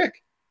second-round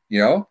pick.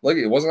 Look,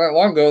 it wasn't that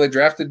long ago they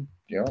drafted,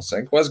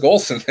 Senquez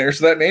Golson. There's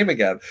that name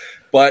again.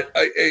 But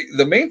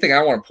the main thing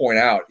I want to point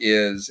out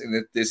is,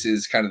 and this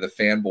is kind of the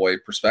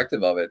fanboy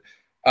perspective of it,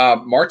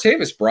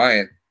 Martavis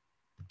Bryant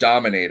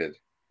dominated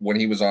when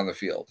he was on the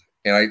field.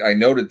 And I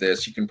noted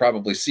this. You can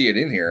probably see it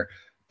in here.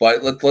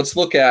 But let's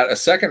look at a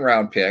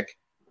second-round pick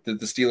that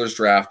the Steelers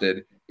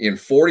drafted in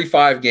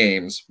 45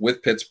 games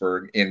with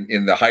Pittsburgh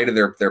in the height of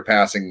their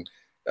passing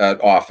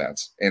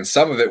offense, and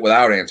some of it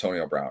without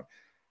Antonio Brown.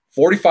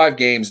 45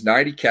 games,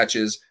 90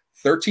 catches,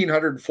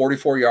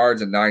 1,344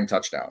 yards, and 9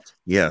 touchdowns.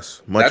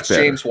 Yes, that's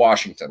better. James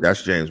Washington.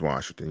 That's James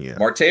Washington, yeah.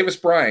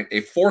 Martavis Bryant,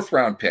 a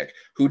 4th-round pick,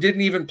 who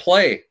didn't even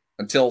play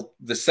until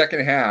the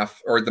second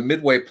half or the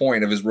midway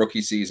point of his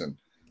rookie season.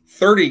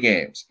 30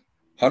 games,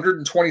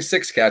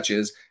 126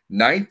 catches,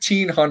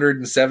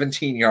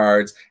 1,917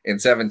 yards, and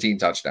 17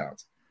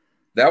 touchdowns.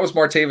 That was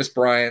Martavis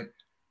Bryant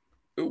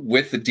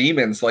with the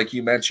Demons, like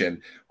you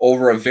mentioned,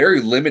 over a very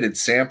limited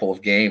sample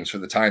of games for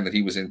the time that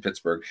he was in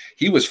Pittsburgh.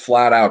 He was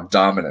flat out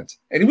dominant,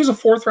 and he was a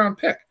 4th-round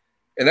pick.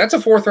 And that's a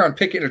 4th-round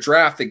pick in a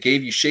draft that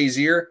gave you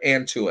Shazier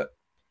and Tuitt.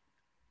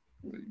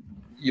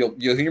 You'll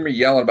hear me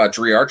yelling about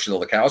Dre Archer till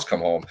the cows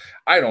come home.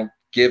 I don't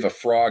give a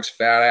frog's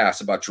fat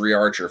ass about Dre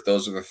Archer if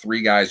those are the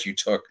 3 guys you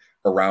took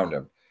around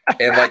him.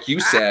 And like you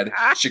said,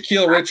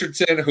 Shaquille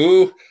Richardson,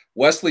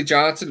 Wesley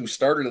Johnson, who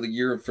started the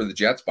year for the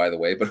Jets, by the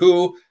way, but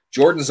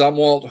Jordan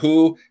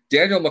Zumwalt,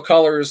 Daniel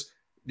McCullers.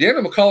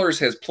 Daniel McCullers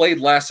has played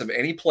less of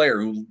any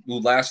player who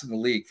lasted in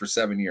the league for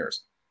 7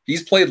 years.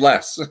 He's played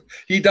less.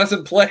 He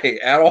doesn't play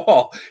at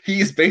all.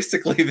 He's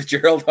basically the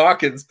Gerald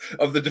Hawkins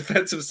of the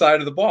defensive side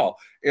of the ball.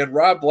 And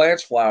Rob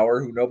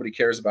Blanchflower, who nobody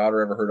cares about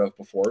or ever heard of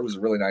before, was a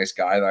really nice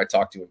guy that I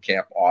talked to in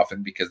camp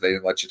often because they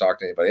didn't let you talk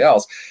to anybody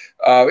else.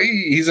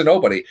 He's a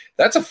nobody.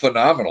 That's a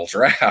phenomenal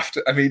draft.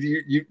 I mean,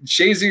 you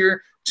Shazier,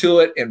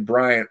 Tuitt, and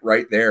Bryant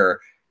right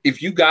there.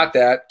 if you got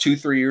that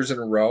 2-3 years in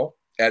a row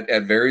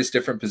at various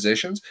different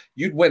positions,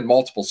 you'd win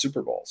multiple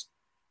Super Bowls.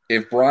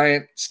 If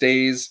Bryant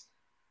stays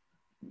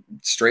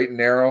straight and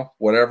narrow,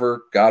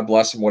 whatever, God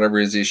bless him, whatever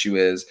his issue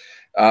is.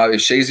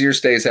 If Shazier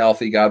stays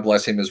healthy, God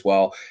bless him as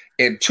well.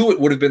 And Tuitt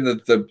would have been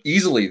the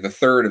easily the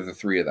third of the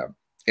three of them.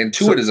 And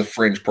Tuitt is a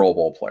fringe Pro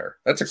Bowl player.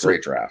 That's a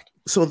great draft.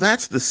 So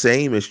that's the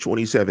same as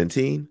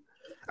 2017.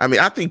 I mean,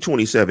 I think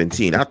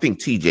 2017. I think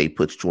TJ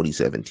puts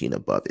 2017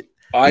 above it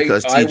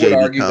because I would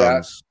argue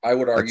that. I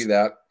would argue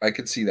that. I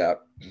could see that.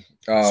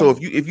 So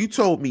if you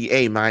told me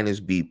A minus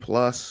B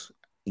plus,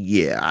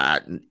 yeah,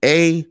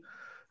 A.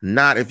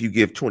 Not if you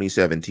give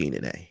 2017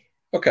 an A.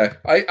 Okay,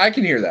 I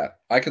can hear that.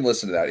 I can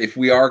listen to that. If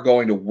we are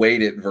going to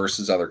weight it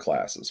versus other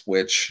classes,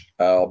 which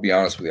I'll be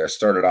honest with you, I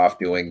started off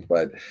doing,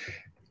 but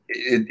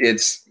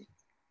it's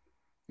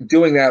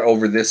doing that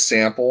over this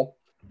sample.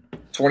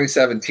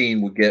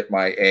 2017 would get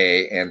my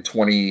A, and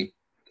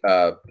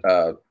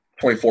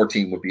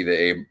 2014 would be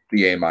the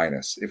A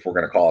minus, if we're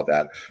going to call it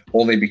that.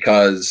 Only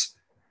because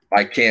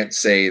I can't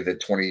say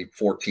that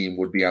 2014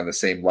 would be on the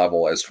same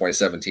level as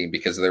 2017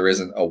 because there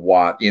isn't a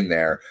Watt in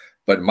there.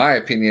 But in my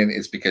opinion,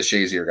 it's because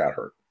Shazier got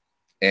hurt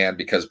and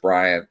because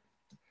Bryant.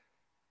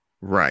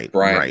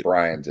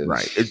 Bryant is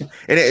right.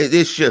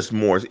 It's just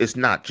more. It's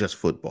not just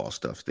football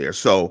stuff there.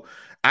 So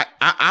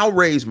I'll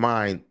raise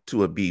mine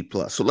to a B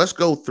plus. So let's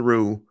go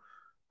through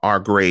our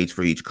grades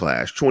for each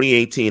class.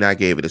 2018, I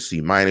gave it a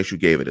C minus. You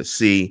gave it a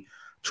C.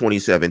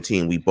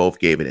 2017, we both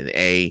gave it an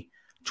A.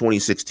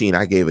 2016,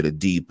 I gave it a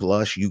D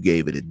plus. You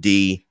gave it a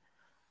D.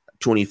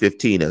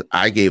 2015,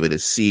 I gave it a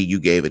C.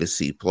 You gave it a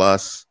C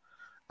plus.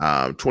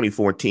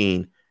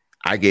 2014,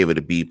 I gave it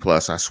a B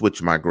plus. I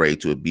switched my grade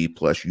to a B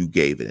plus. You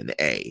gave it an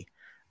A.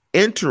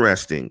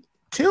 Interesting.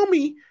 Let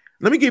me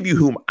give you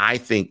whom I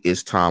think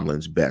is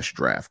Tomlin's best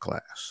draft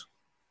class.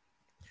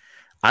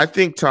 I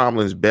think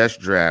Tomlin's best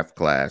draft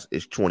class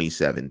is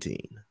 2017.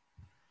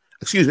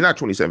 Excuse me, not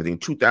 2017,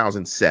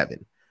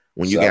 2007.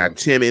 When you got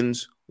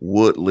Timmons,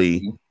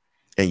 Woodley,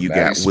 and you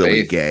got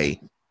Willie Gay,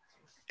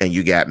 and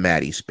you got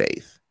Matty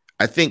Spaeth.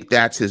 I think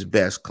that's his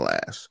best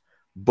class.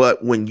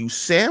 But when you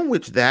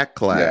sandwich that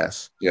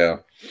class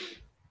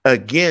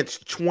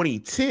against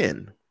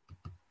 2010,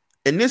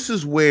 and this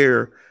is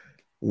where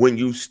when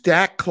you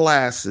stack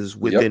classes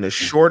within a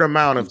short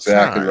amount of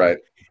time, right,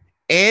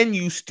 and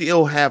you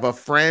still have a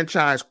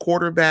franchise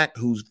quarterback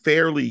who's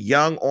fairly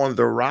young on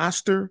the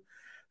roster,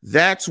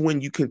 that's when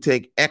you can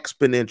take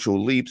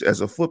exponential leaps as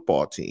a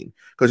football team.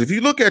 Because if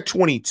you look at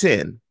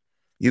 2010,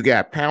 you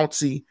got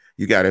Pouncey,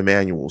 you got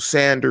Emmanuel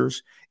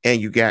Sanders, and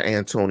you got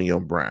Antonio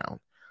Brown.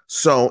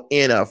 So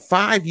in a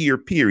 5-year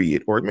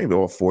period, or maybe a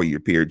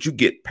 4-year period, you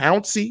get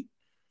Pouncey,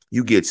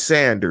 you get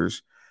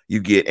Sanders, you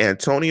get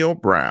Antonio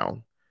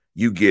Brown,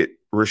 you get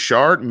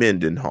Rashard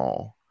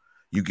Mendenhall,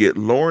 you get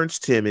Lawrence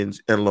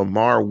Timmons and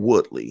Lamar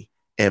Woodley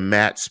and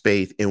Matt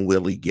Spaeth and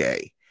Willie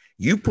Gay.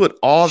 You put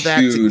all that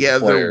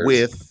together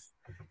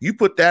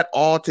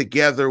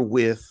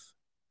with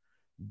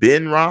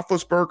Ben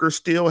Roethlisberger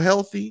still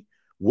healthy.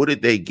 What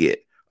did they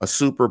get? A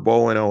Super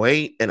Bowl in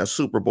 2008 and a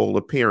Super Bowl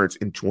appearance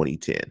in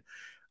 2010.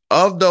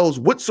 Of those,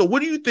 what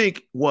do you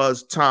think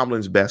was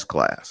Tomlin's best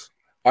class?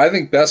 I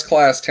think best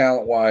class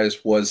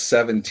talent-wise was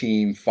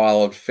 17,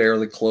 followed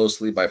fairly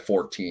closely by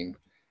 14.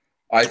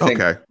 I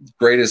think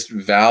greatest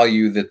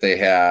value that they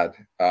had,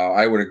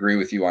 I would agree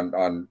with you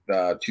on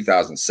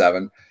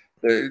 2007.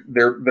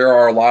 There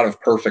are a lot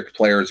of perfect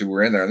players who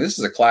were in there. And this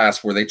is a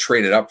class where they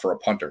traded up for a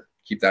punter.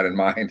 Keep that in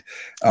mind.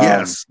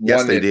 Yes,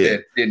 they did.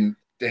 It didn't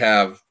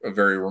have a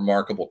very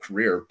remarkable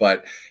career.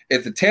 But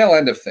at the tail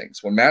end of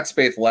things, when Matt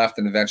Spaeth left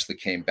and eventually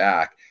came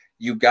back,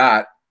 you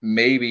got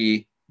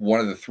maybe one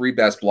of the 3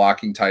 best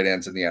blocking tight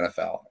ends in the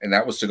NFL, and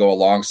that was to go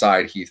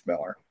alongside Heath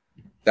Miller.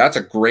 That's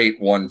a great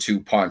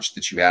 1-2 punch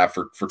that you have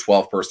for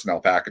 12 personnel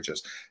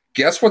packages.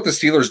 Guess what the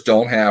Steelers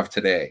don't have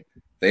today?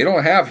 They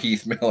don't have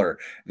Heath Miller.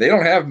 They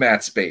don't have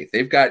Matt Spaeth.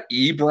 They've got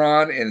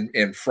Ebron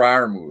and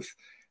Freiermuth.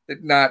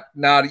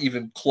 Not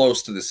even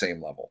close to the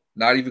same level.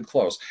 Not even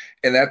close.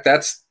 And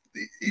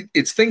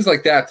it's things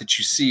like that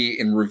you see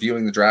in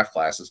reviewing the draft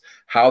classes,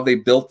 how they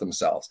built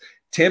themselves.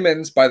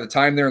 Timmons, by the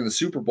time they're in the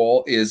Super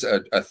Bowl, is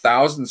a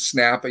 1,000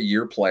 snap a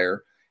year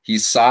player.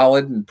 He's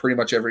solid in pretty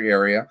much every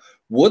area.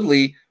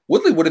 Woodley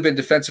would have been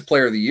Defensive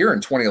Player of the Year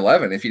in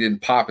 2011 if he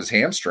didn't pop his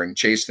hamstring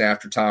chasing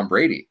after Tom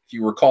Brady. If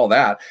you recall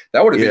that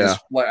would have been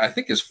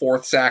his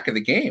 4th sack of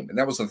the game, and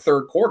that was the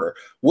 3rd quarter.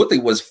 Woodley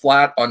was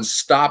flat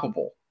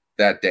unstoppable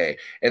that day,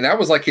 and that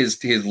was like his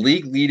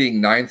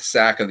league-leading 9th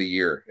sack of the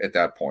year at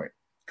that point.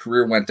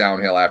 Career went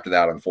downhill after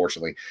that,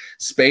 unfortunately.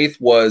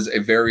 Spaeth was a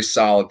very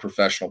solid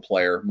professional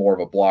player, more of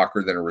a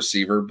blocker than a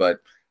receiver,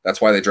 but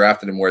that's why they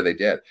drafted him where they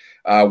did.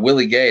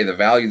 Willie Gay, the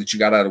value that you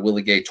got out of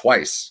Willie Gay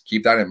twice,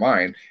 keep that in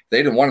mind.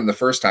 They didn't want him the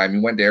first time. He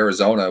went to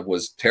Arizona,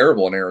 was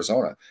terrible in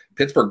Arizona.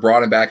 Pittsburgh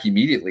brought him back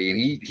immediately,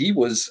 and he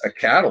was a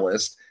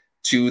catalyst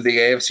to the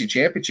AFC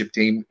Championship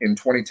team in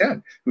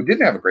 2010, who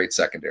didn't have a great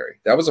secondary.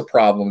 That was a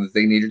problem that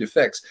they needed to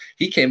fix.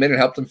 He came in and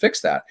helped them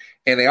fix that.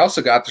 And they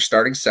also got their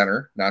starting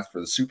center, not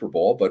for the Super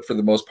Bowl, but for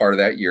the most part of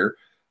that year,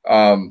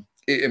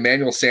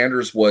 Emmanuel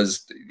Sanders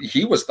was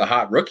the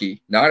hot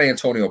rookie, not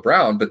Antonio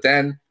Brown, but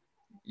then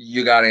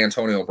you got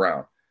Antonio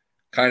Brown,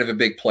 kind of a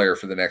big player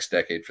for the next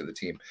decade for the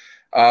team.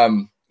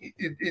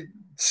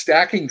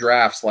 Stacking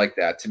drafts like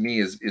that to me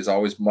is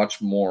always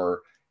much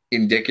more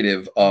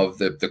indicative of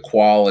the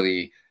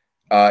quality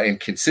and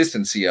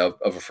consistency of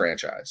a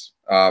franchise.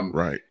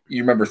 Right.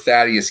 You remember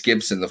Thaddeus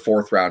Gibson, the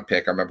 4th round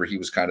pick. I remember he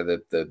was kind of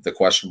the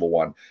questionable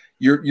one.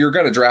 You're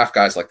going to draft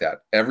guys like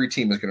that. Every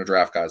team is going to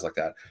draft guys like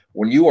that.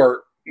 When you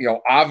are,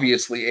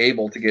 obviously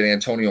able to get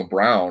Antonio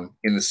Brown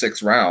in the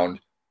 6th round,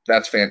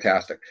 that's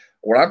fantastic.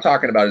 What I'm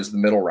talking about is the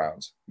middle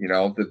rounds,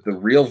 the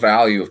real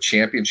value of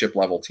championship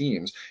level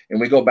teams. And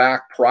we go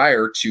back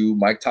prior to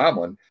Mike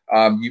Tomlin.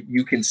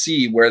 You can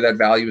see where that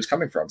value is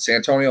coming from.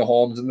 Santonio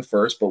Holmes in the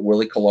 1st, but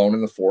Willie Colon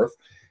in the 4th.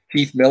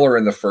 Keith Miller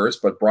in the 1st,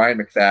 but Brian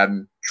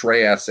McFadden,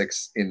 Trey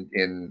Essex in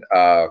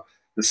the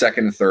 2nd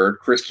and 3rd.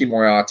 Chris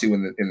Kimoyatu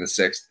in the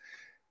 6th.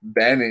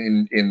 Ben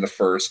in the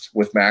 1st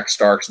with Max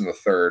Starks in the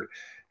 3rd.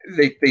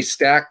 They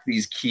stacked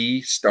these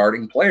key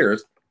starting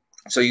players.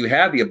 So you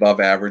had the above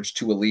average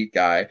to elite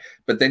guy,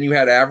 but then you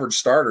had average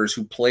starters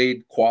who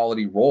played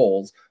quality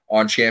roles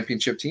on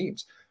championship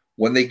teams.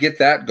 When they get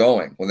that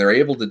going, when they're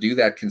able to do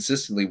that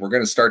consistently, we're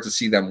going to start to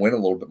see them win a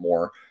little bit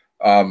more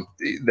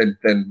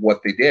than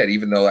what they did,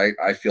 even though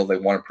I feel they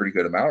won a pretty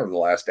good amount over the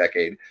last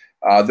decade.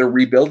 They're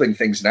rebuilding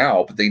things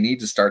now, but they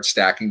need to start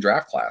stacking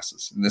draft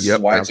classes. And this is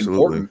why it's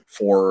important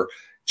for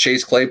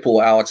Chase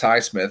Claypool, Alex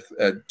Highsmith,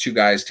 2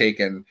 guys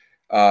taken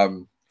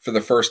for the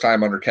first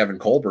time under Kevin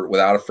Colbert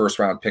without a 1st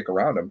round pick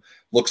around him.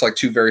 Looks like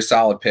 2 very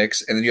solid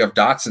picks. And then you have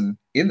Dotson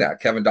in that.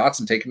 Kevin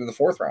Dotson taken in the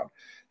 4th round.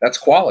 That's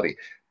quality.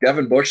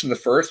 Devin Bush in the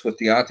 1st with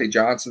Deontay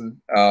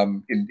Johnson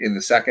in the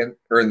 2nd,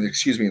 or in the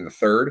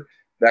 3rd.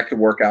 That could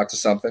work out to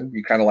something.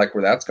 You kind of like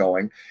where that's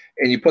going.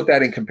 And you put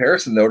that in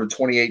comparison, though, to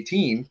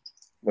 2018,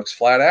 looks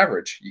flat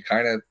average. You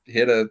kind of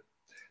hit a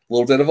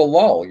little bit of a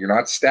lull. You're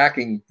not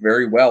stacking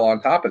very well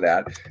on top of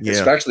that,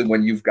 especially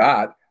when you've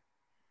got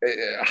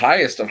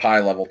highest of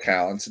high-level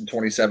talents in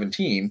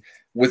 2017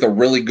 with a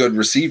really good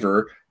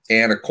receiver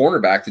and a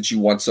cornerback that you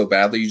want so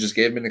badly you just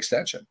gave him an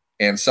extension.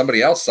 And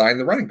somebody else signed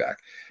the running back.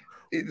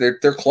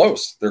 They're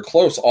close. They're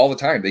close all the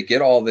time. They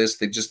get all this.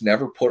 They just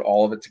never put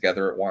all of it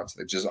together at once.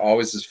 It just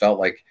always has felt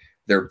like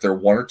they're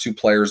 1 or 2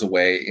 players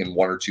away in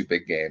 1 or 2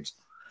 big games.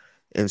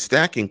 And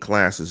stacking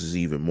classes is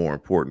even more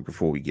important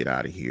before we get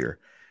out of here.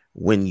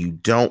 When you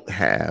don't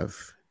have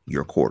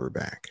your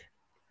quarterback,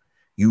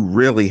 you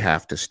really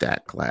have to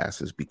stack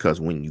classes,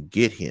 because when you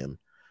get him,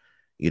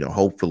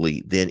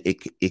 hopefully then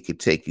it could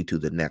take you to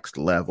the next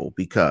level,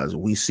 because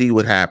we see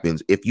what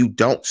happens if you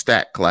don't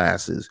stack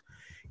classes.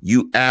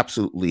 You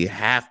absolutely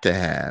have to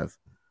have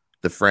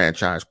the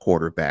franchise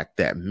quarterback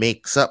that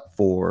makes up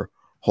for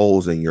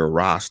holes in your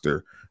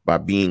roster by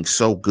being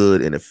so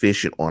good and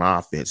efficient on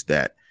offense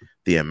that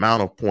the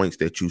amount of points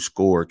that you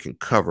score can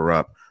cover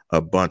up a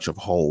bunch of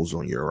holes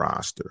on your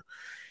roster.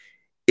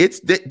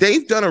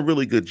 They've done a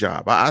really good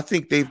job. I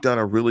think they've done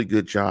a really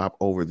good job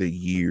over the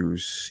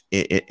years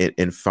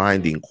in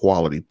finding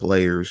quality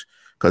players.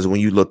 Because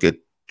when you look at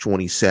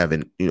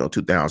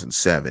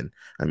 2007,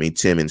 I mean,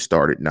 Timmons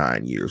started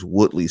 9 years,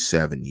 Woodley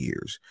 7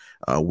 years,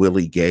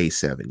 Willie Gay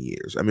 7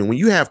 years. I mean, when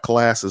you have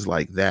classes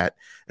like that,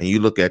 and you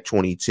look at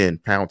 2010,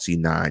 Pouncey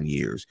 9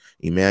 years,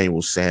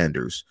 Emmanuel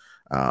Sanders,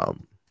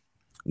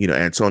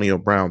 Antonio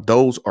Brown,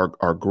 those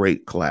are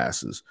great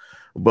classes.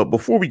 But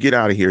before we get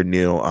out of here,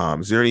 Neil,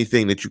 is there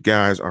anything that you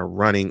guys are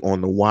running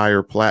on the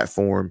Wire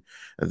platform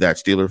that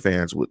Steeler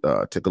fans would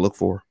take a look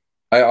for?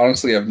 I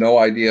honestly have no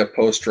idea.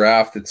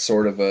 Post-draft, it's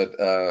sort of I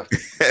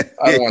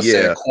don't want to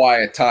say a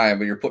quiet time,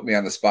 but you're putting me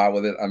on the spot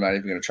with it. I'm not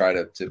even going to try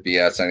to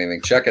BS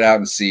anything. Check it out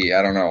and see.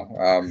 I don't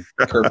know.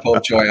 Kurt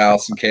Popejoy,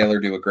 Allison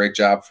Kaler do a great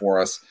job for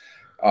us.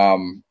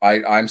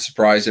 I'm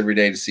surprised every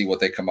day to see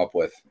what they come up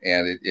with,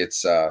 and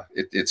it's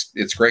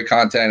great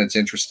content. It's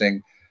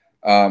interesting.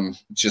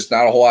 Just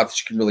not a whole lot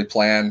that you can really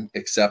plan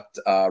except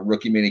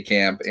rookie mini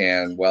camp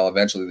and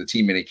eventually the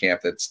team mini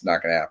camp. That's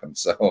not going to happen.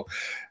 So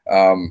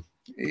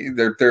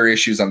there are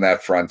issues on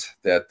that front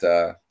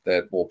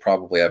that will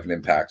probably have an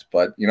impact.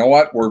 But you know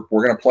what? We're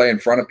going to play in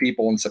front of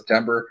people in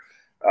September.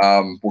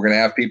 We're going to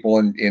have people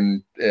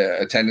in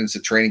attendance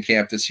at training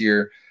camp this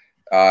year.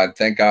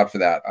 Thank God for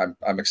that.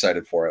 I'm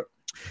excited for it.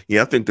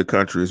 Yeah, I think the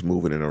country is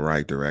moving in the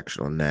right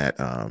direction on that.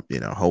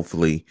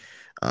 Hopefully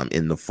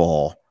in the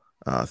fall,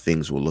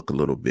 things will look a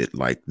little bit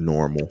like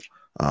normal,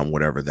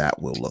 whatever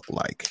that will look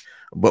like.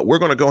 But we're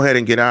going to go ahead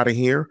and get out of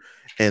here.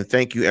 And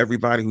thank you,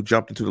 everybody who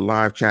jumped into the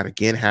live chat.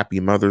 Again, happy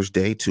Mother's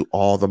Day to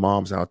all the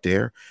moms out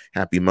there.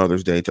 Happy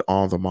Mother's Day to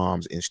all the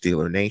moms in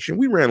Steeler Nation.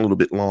 We ran a little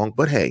bit long,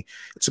 but hey,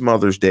 it's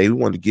Mother's Day. We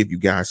wanted to give you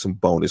guys some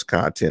bonus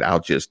content. I'll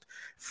just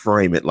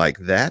frame it like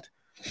that.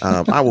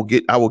 I will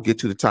get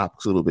to the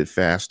topics a little bit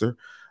faster.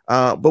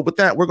 But with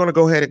that, we're going to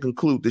go ahead and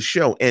conclude the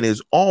show. And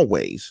as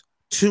always,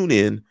 tune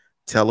in,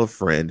 tell a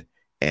friend,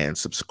 and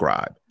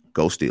subscribe.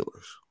 Go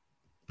Steelers.